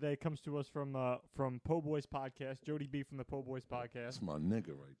have today comes to us from Po Boys Podcast, Jody B from the Po Boys Podcast. That's my nigga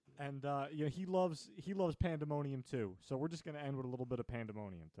right there. And he loves Pandemonium too. So we're just gonna end with a little bit of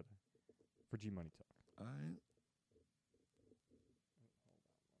Pandemonium today for G Money Talk. All right.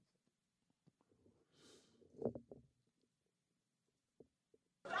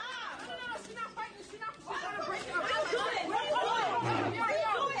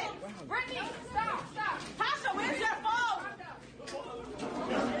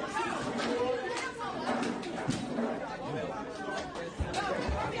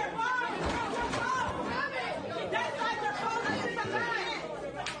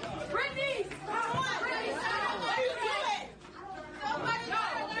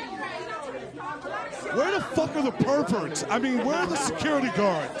 are the perverts? I mean, where are the security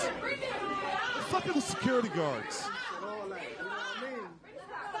guards? The fuck are the security guards?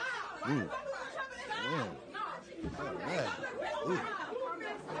 Ooh. Yeah. Ooh.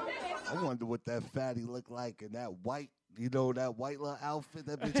 I wonder what that fatty looked like in that white, that white little outfit.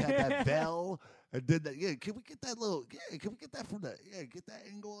 That bitch had that bell. And then can we get that can we get that from get that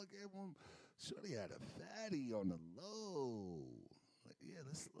angle again? Shorty had a fatty on the low. Yeah,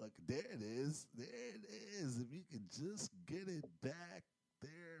 let's look. There it is. There it is. If you could just get it back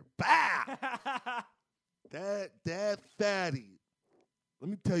there. Bah! that fatty. Let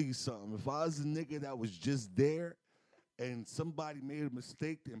me tell you something. If I was a nigga that was just there and somebody made a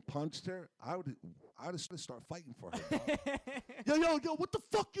mistake and punched her, I'd have start fighting for her. yo, what the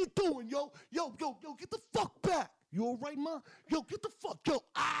fuck you doing, yo, get the fuck back. You all right, ma? Yo, get the fuck, yo,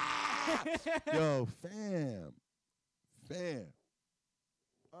 fam.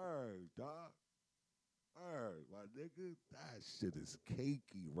 All right, dog. All right, my nigga, that shit is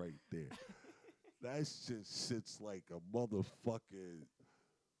cakey right there. That shit sits like a motherfucking,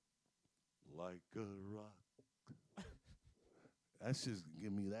 like a rock. That's just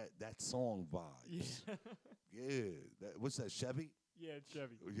give me that song vibes. Yeah. What's that, Chevy? Yeah, it's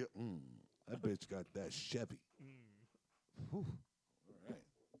Chevy. Yeah, that bitch got that Chevy. Whew. All right.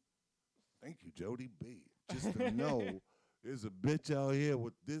 Thank you, Jody B. Just to know there's a bitch out here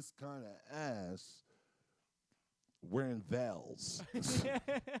with this kind of ass wearing Vals.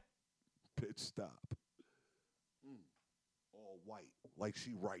 Bitch, stop. All white, like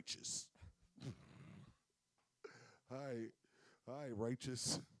she righteous. Hi,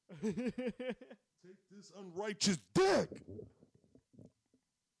 righteous. Take this unrighteous dick.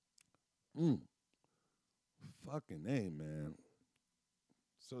 Fucking A, man.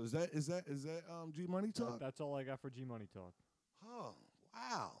 So is that G Money talk? That's all I got for G Money talk. Oh,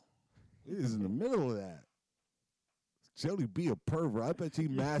 wow. He is in the middle of that. Jody B a pervert. I bet he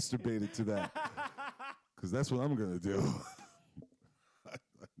masturbated to that. Because that's what I'm going to do. I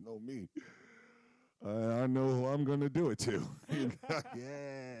know me. I know who I'm going to do it to. Yeah.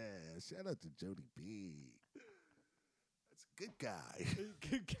 Shout out to Jody B. That's a good guy.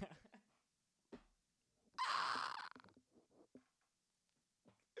 Good guy.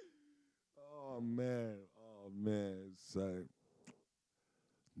 Oh, man. Son.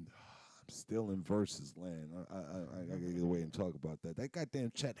 I'm still in versus land. I got to get away and talk about that. That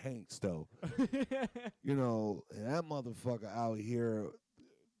goddamn Chet Hanks, though. And that motherfucker out here,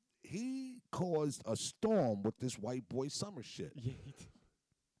 he caused a storm with this white boy summer shit. Yeah.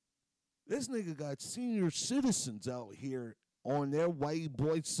 This nigga got senior citizens out here on their white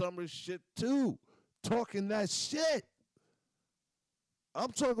boy summer shit, too. Talking that shit.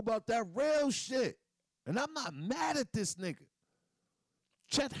 I'm talking about that real shit. And I'm not mad at this nigga.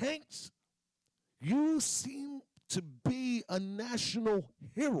 Chet Hanks, you seem to be a national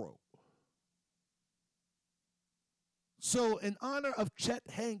hero. So in honor of Chet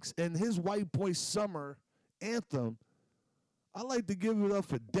Hanks and his white boy summer anthem, I like to give it up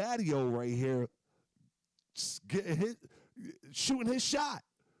for Daddy-O right here, shooting his shot.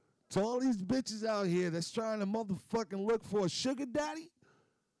 To all these bitches out here that's trying to motherfucking look for a sugar daddy,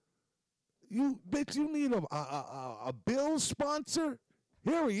 you need a bill sponsor?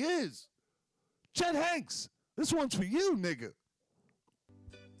 Here he is. Chet Hanks, this one's for you, nigga.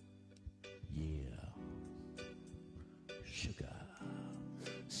 Yeah. Sugar.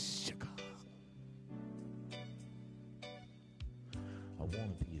 I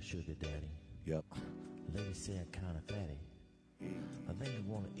want to be a sugar daddy. Yep. Lady say I'm kind of fatty. I think I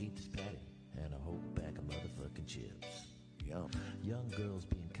want to eat this patty and a whole bag of motherfucking chips. Yum. Young girls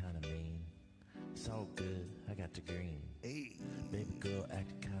being kind of mean. It's all good. I got the green. Hey. Baby girl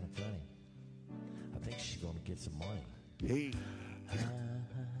acting kind of funny. I think she's gonna get some money. Hey.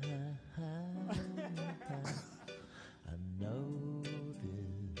 I know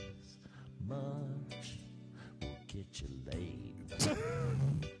this much will get you laid.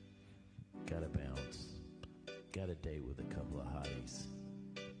 Gotta bounce. Got a date with a couple of hotties.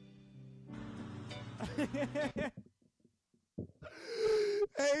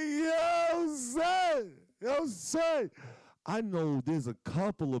 Hey, yo, son. I know there's a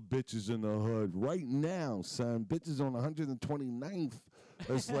couple of bitches in the hood right now, son. Bitches on 129th.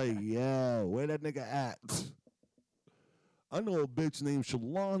 It's like, yeah, where that nigga at? I know a bitch named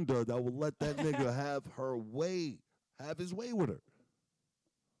Shalonda that will let that nigga have his way with her.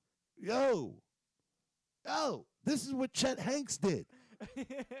 Yo, this is what Chet Hanks did.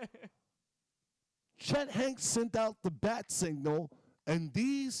 Chet Hanks sent out the bat signal, and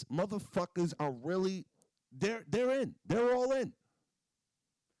these motherfuckers are really, they're in. They're all in.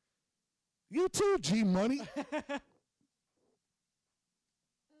 You too, G Money.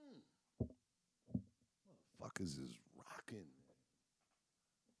 Motherfuckers is rocking.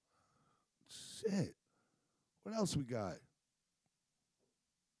 Shit. What else we got?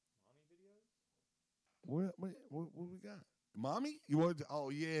 What we got? Mommy? You want to, oh,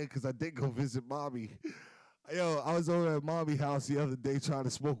 yeah, because I did go visit Mommy. Yo, I was over at Mommy's house the other day trying to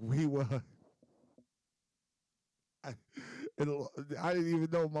smoke weed with her. I didn't even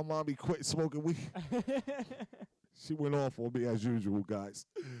know my mommy quit smoking weed. She went off on me as usual, guys.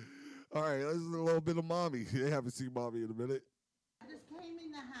 All right, this is a little bit of Mommy. They haven't seen Mommy in a minute. I just came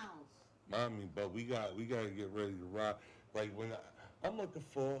in the house. Mommy, but we got to get ready to ride. Like when I'm looking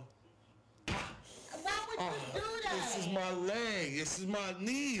for. Why would you do that? This is my leg. This is my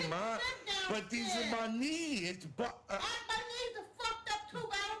knee, ma. But these are my knees. It's my knees are fucked up too.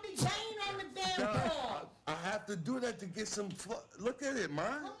 I don't be laying on the damn floor. I have to do that to get some. Look at it, ma.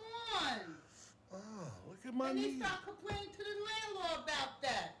 Come on. Oh, look at my knee. knee. And you start complaining to the landlord about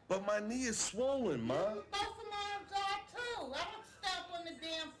that. But my knee is swollen, ma. Both of my arms are too. I don't step on the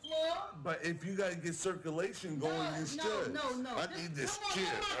damn floor. But if you gotta get circulation going, you should. No. I need this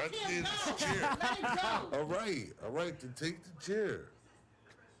chair. I need this chair. Let it go. All right. Then take the chair.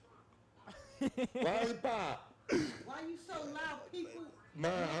 Lollipop. Why you so loud, people? Ma,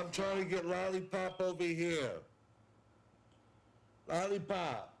 I'm trying to get Lollipop over here.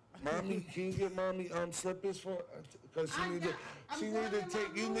 Lollipop. Mommy, can you get Mommy slippers for? Because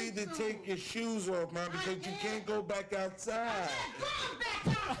you need to take your shoes off, Mom, because you can't go back outside. I'm going back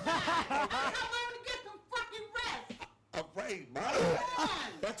outside. I want to get some fucking rest. All right, Mom.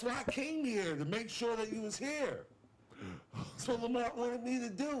 That's why I came here, to make sure that you was here. That's what Lamar wanted me to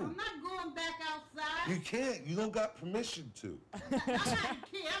do. I'm not going back outside. You can't. You don't got permission to. I'm not a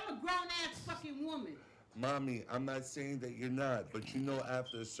kid. I'm a grown-ass fucking woman. Mommy, I'm not saying that you're not, but you know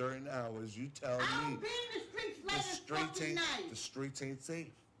after certain hours, you tell me. I'll be in the streets late as fucking night. The streets ain't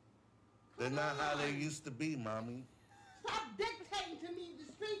safe. They're not how they used to be, Mommy. Stop dictating to me.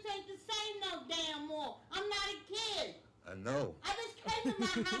 The streets ain't the same no damn more. I'm not a kid. I know. I just came to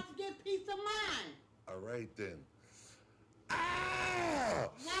my house to get peace of mind. All right, then. Ah!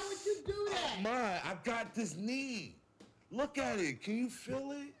 Why would you do that? Ma, I got this knee. Look at it. Can you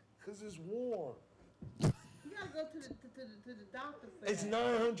feel it? Because it's warm. You gotta go to the doctor for It's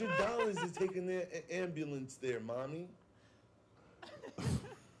 $900 to take an ambulance there, Mommy.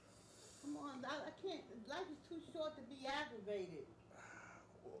 Come on, I can't. Life is too short to be aggravated.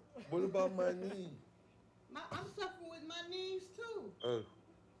 What about my knee? I'm suffering with my knees too. All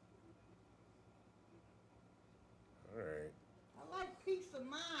right. I like peace of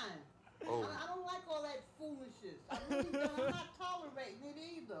mind. Oh. I don't like all that foolishness. I really don't. I'm not tolerating it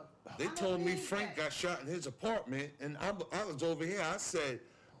either. They told me Frank got shot in his apartment, and I was over here. I said,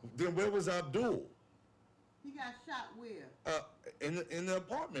 then where was Abdul? He got shot where? In the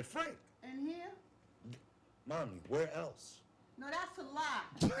apartment, Frank. In here? Mommy, where else? No, that's a lie.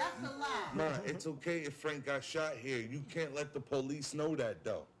 That's a lie. Ma, it's okay if Frank got shot here. You can't let the police know that,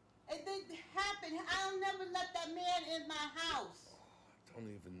 though. It didn't happen. I'll never let that man in my house. I don't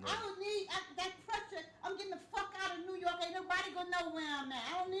even know. I don't need that pressure. I'm getting the fuck out of New York. Ain't nobody gonna know where I'm at.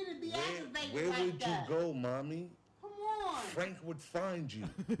 I don't need to be aggravated Where like would that. you go, Mommy? Come on. Frank would find you.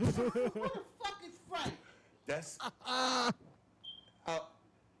 Who the fuck is Frank? That's...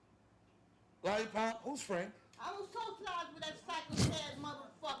 Lollipop, who's Frank? I was socialized with that psychopath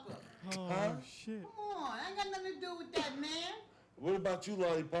motherfucker. Huh? Shit. Come on. I ain't got nothing to do with that man. What about you,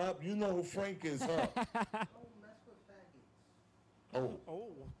 Lollipop? You know who Frank is, huh? Oh.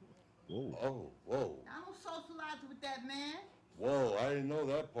 Whoa. I don't socialize with that man. Whoa, I didn't know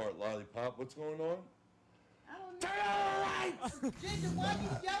that part, Lollipop. What's going on? I don't know. Ginger, why you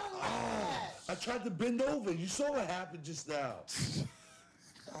yelling like that? I tried to bend over. You saw what happened just now. You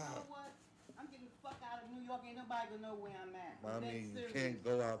know what? I'm getting the fuck out of New York. Ain't nobody gonna know where I'm at. Mommy, you can't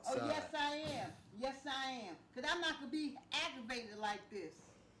go outside. Oh, yes, I am. Yes, I am. Because I'm not gonna be aggravated like this.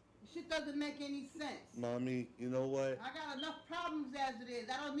 Shit doesn't make any sense. Mommy, you know what? I got enough problems as it is.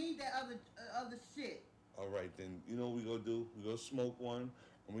 I don't need that other shit. All right, then. You know what we gonna do? We gonna smoke one,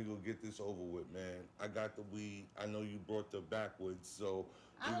 and we gonna get this over with, man. I got the weed. I know you brought the backwoods, so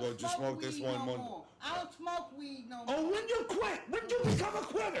we gonna just smoke this one more. I don't smoke weed no more. Oh, when you quit? When you become a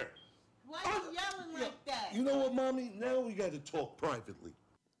quitter? Why you yelling like that? You know what, Mommy? Now we got to talk privately.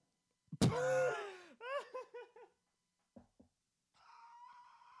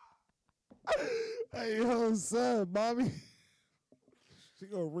 Hey, yo, son, Mommy. She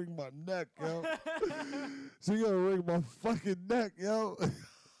gonna wring my neck, yo. She gonna wring my fucking neck, yo.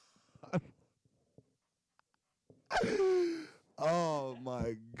 Oh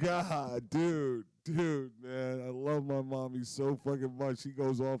my God, dude, man, I love my mommy so fucking much. She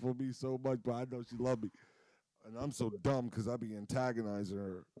goes off on me so much, but I know she loves me. And I'm so dumb because I be antagonizing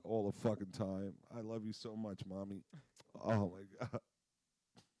her all the fucking time. I love you so much, mommy. Oh my God.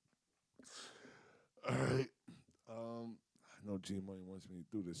 All right. I know G Money wants me to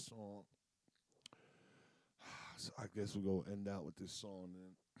do this song. So I guess we'll go end out with this song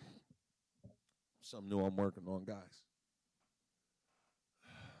then. Something new I'm working on, guys.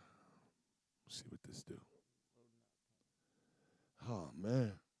 See what this do. Oh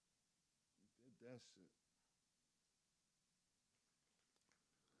man. Did that shit.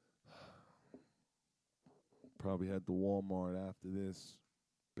 Probably had the Walmart after this.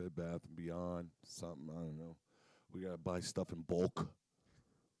 Bed Bath & Beyond. Something, I don't know. We gotta buy stuff in bulk.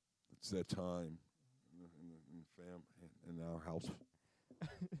 It's that time in our house.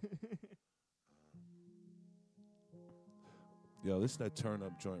 Yo, this is that turn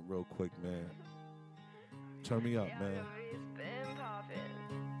up joint real quick, man. Turn me up, man.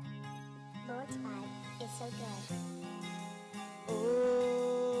 Lord's Eye is so good.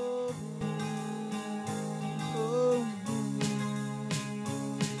 Oh, oh.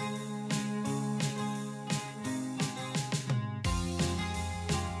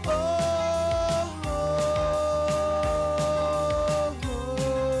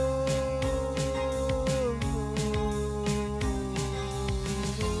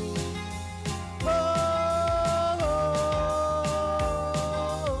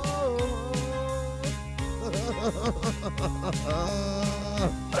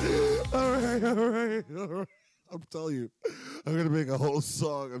 All right. I'm telling you, I'm gonna make a whole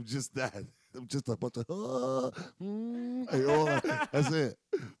song of just that. I'm just a bunch of that's it.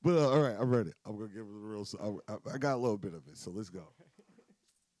 But all right, I'm ready. I'm gonna give it a real song. I got a little bit of it, so let's go.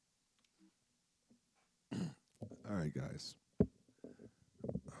 All right, guys.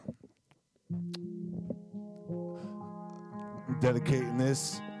 I'm dedicating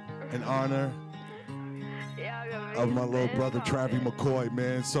this in honor of my little brother, Travis McCoy,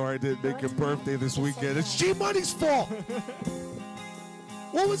 man. Sorry I didn't make your birthday this weekend. It's G Money's fault.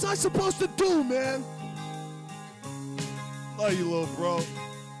 What was I supposed to do, man? Love you, little bro.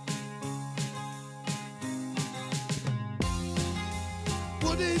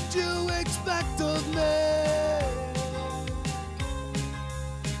 What did you expect of me?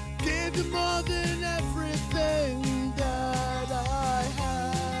 Gave you more than everything that I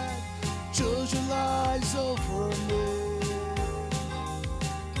had. Chose your lies over me.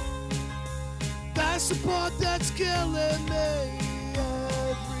 That's the part that's killing me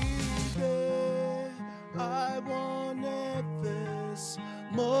every day. I wanted this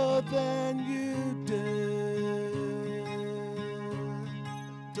more than you did.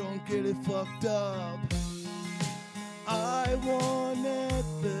 Don't get it fucked up. I wanted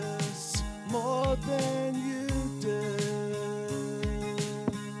this more than you did.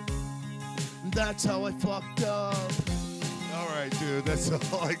 That's how I fucked up. All right, dude. That's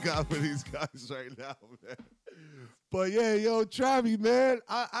all I got for these guys right now, man. But yeah, yo, Travi, man,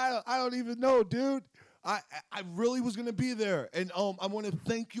 I don't even know, dude. I really was gonna be there, and I want to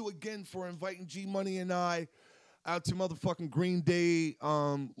thank you again for inviting G Money and I out to motherfucking Green Day,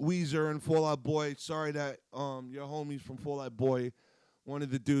 Weezer, and Fall Out Boy. Sorry that your homies from Fall Out Boy, one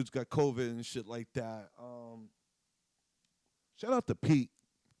of the dudes got COVID and shit like that. Shout out to Pete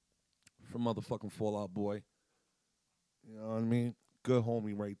from motherfucking Fall Out Boy. You know what I mean? Good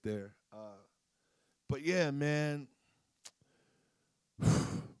homie right there. But yeah, man.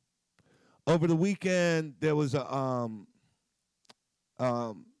 Over the weekend, there was a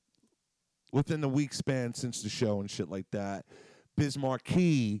within the week span since the show and shit like that, Biz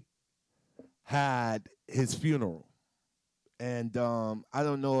Markie had his funeral. And I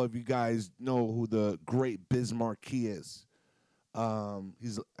don't know if you guys know who the great Biz Markie is.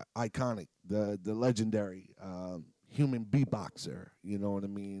 He's iconic, the legendary human beatboxer, you know what I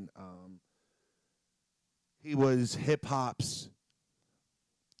mean? He was hip-hop's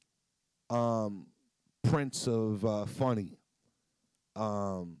Prince of Funny.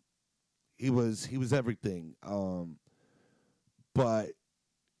 He was everything. But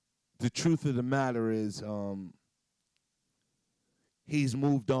the truth of the matter is, he's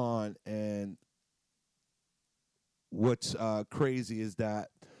moved on, and what's crazy is that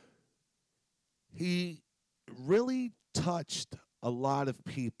he really touched a lot of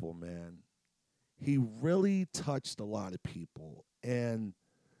people, man. He really touched a lot of people. And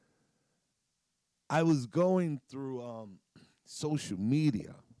I was going through social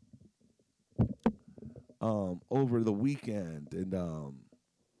media over the weekend, and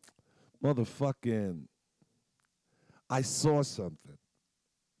motherfucking, I saw something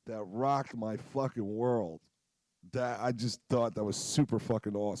that rocked my fucking world that I just thought that was super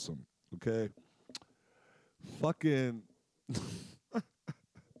fucking awesome, okay? Fucking...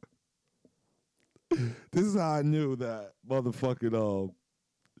 This is how I knew that motherfucking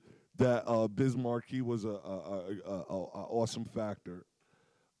Biz Markie was a awesome factor.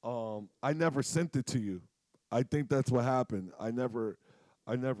 I never sent it to you. I think that's what happened. I never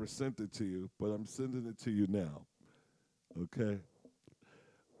sent it to you, but I'm sending it to you now. Okay.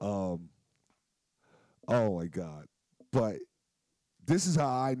 Oh my God. But this is how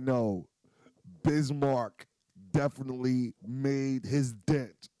I know Bismarck definitely made his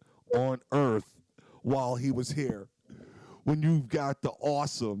dent on Earth while he was here. When you've got the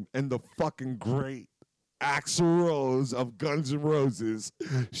awesome and the fucking great Axl Rose of Guns N' Roses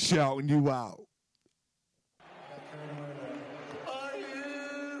shouting you out.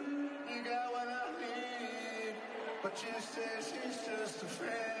 But you say she's just a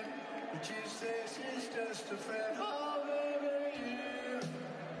friend. But you say she's just a friend. Oh, baby,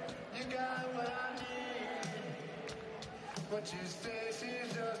 you got what I need. But you say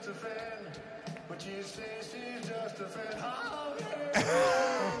she's just a friend. But you say she's just a friend. Oh, baby.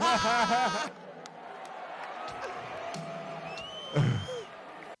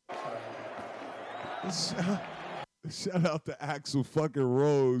 Shout out to Axl fucking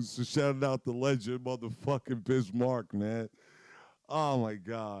Rose. Shout out to legend motherfucking Bismarck, man. Oh my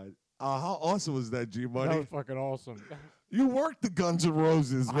God. How awesome was that, G-Money? That was fucking awesome. You worked the Guns N'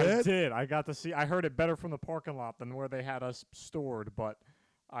 Roses, man. I did. I got to see. I heard it better from the parking lot than where they had us stored, but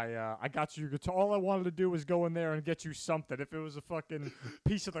I got you. All I wanted to do was go in there and get you something. If it was a fucking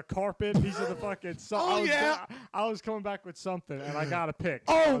piece of the carpet, piece of the fucking... I was coming back with something, and I got a pick.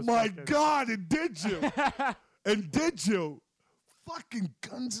 Oh my God, and did you? And did you? Fucking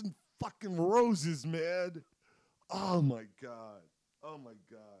Guns N' fucking Roses, man. Oh, my God. Oh, my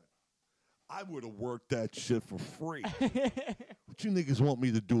God. I would have worked that shit for free. What you niggas want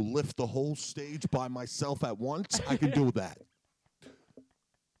me to do, lift the whole stage by myself at once? I can do that.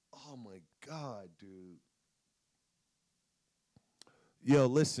 Oh, my God, dude. Yo,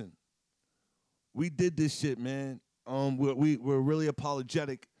 listen. We did this shit, man. We're really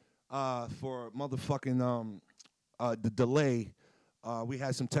apologetic for motherfucking... the delay. We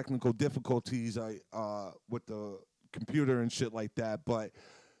had some technical difficulties with the computer and shit like that, but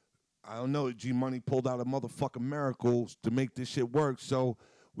I don't know. G-Money pulled out a motherfucking miracle to make this shit work, so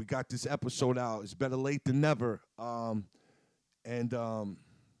we got this episode out. It's better late than never.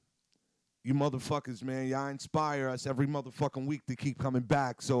 You motherfuckers, man, y'all inspire us every motherfucking week to keep coming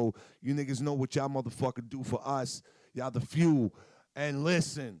back, so you niggas know what y'all motherfucking do for us. Y'all the fuel. And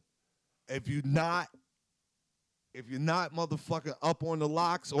listen, if you're not motherfucking up on the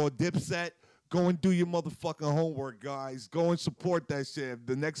locks or Dipset, go and do your motherfucking homework, guys. Go and support that shit.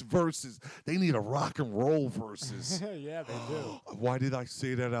 The next verses, they need a rock and roll verses. Yeah, they do. Why did I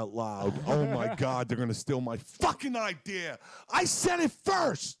say that out loud? Oh, my God, they're going to steal my fucking idea. I said it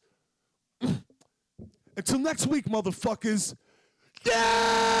first. Until next week, motherfuckers.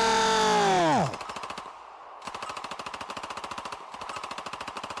 Yeah!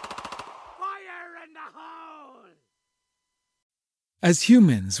 As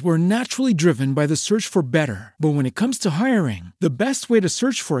humans, we're naturally driven by the search for better. But when it comes to hiring, the best way to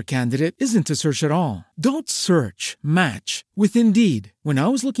search for a candidate isn't to search at all. Don't search, match with Indeed. When I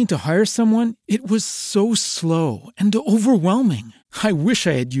was looking to hire someone, it was so slow and overwhelming. I wish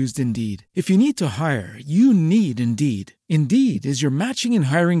I had used Indeed. If you need to hire, you need Indeed. Indeed is your matching and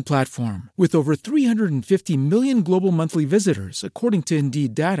hiring platform with over 350 million global monthly visitors, according to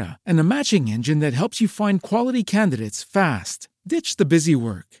Indeed data, and a matching engine that helps you find quality candidates fast. Ditch the busy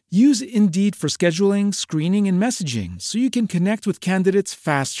work. Use Indeed for scheduling, screening, and messaging so you can connect with candidates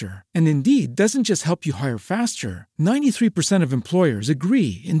faster. And Indeed doesn't just help you hire faster. 93% of employers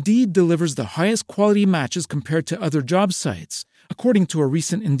agree Indeed delivers the highest quality matches compared to other job sites, according to a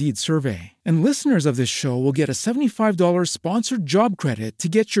recent Indeed survey. And listeners of this show will get a $75 sponsored job credit to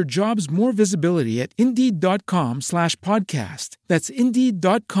get your jobs more visibility at Indeed.com/podcast. That's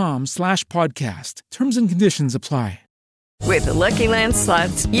Indeed.com/podcast. Terms and conditions apply. With the Lucky Land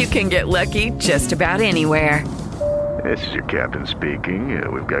Slots, you can get lucky just about anywhere. This is your captain speaking.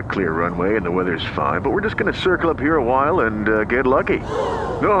 We've got clear runway and the weather's fine, but we're just going to circle up here a while and get lucky.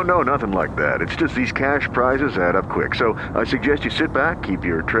 No, nothing like that. It's just these cash prizes add up quick. So I suggest you sit back, keep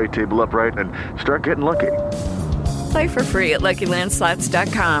your tray table upright, and start getting lucky. Play for free at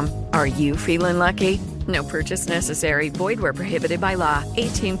LuckyLandSlots.com. Are you feeling lucky? No purchase necessary. Void where prohibited by law.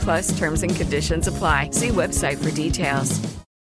 18+ terms and conditions apply. See website for details.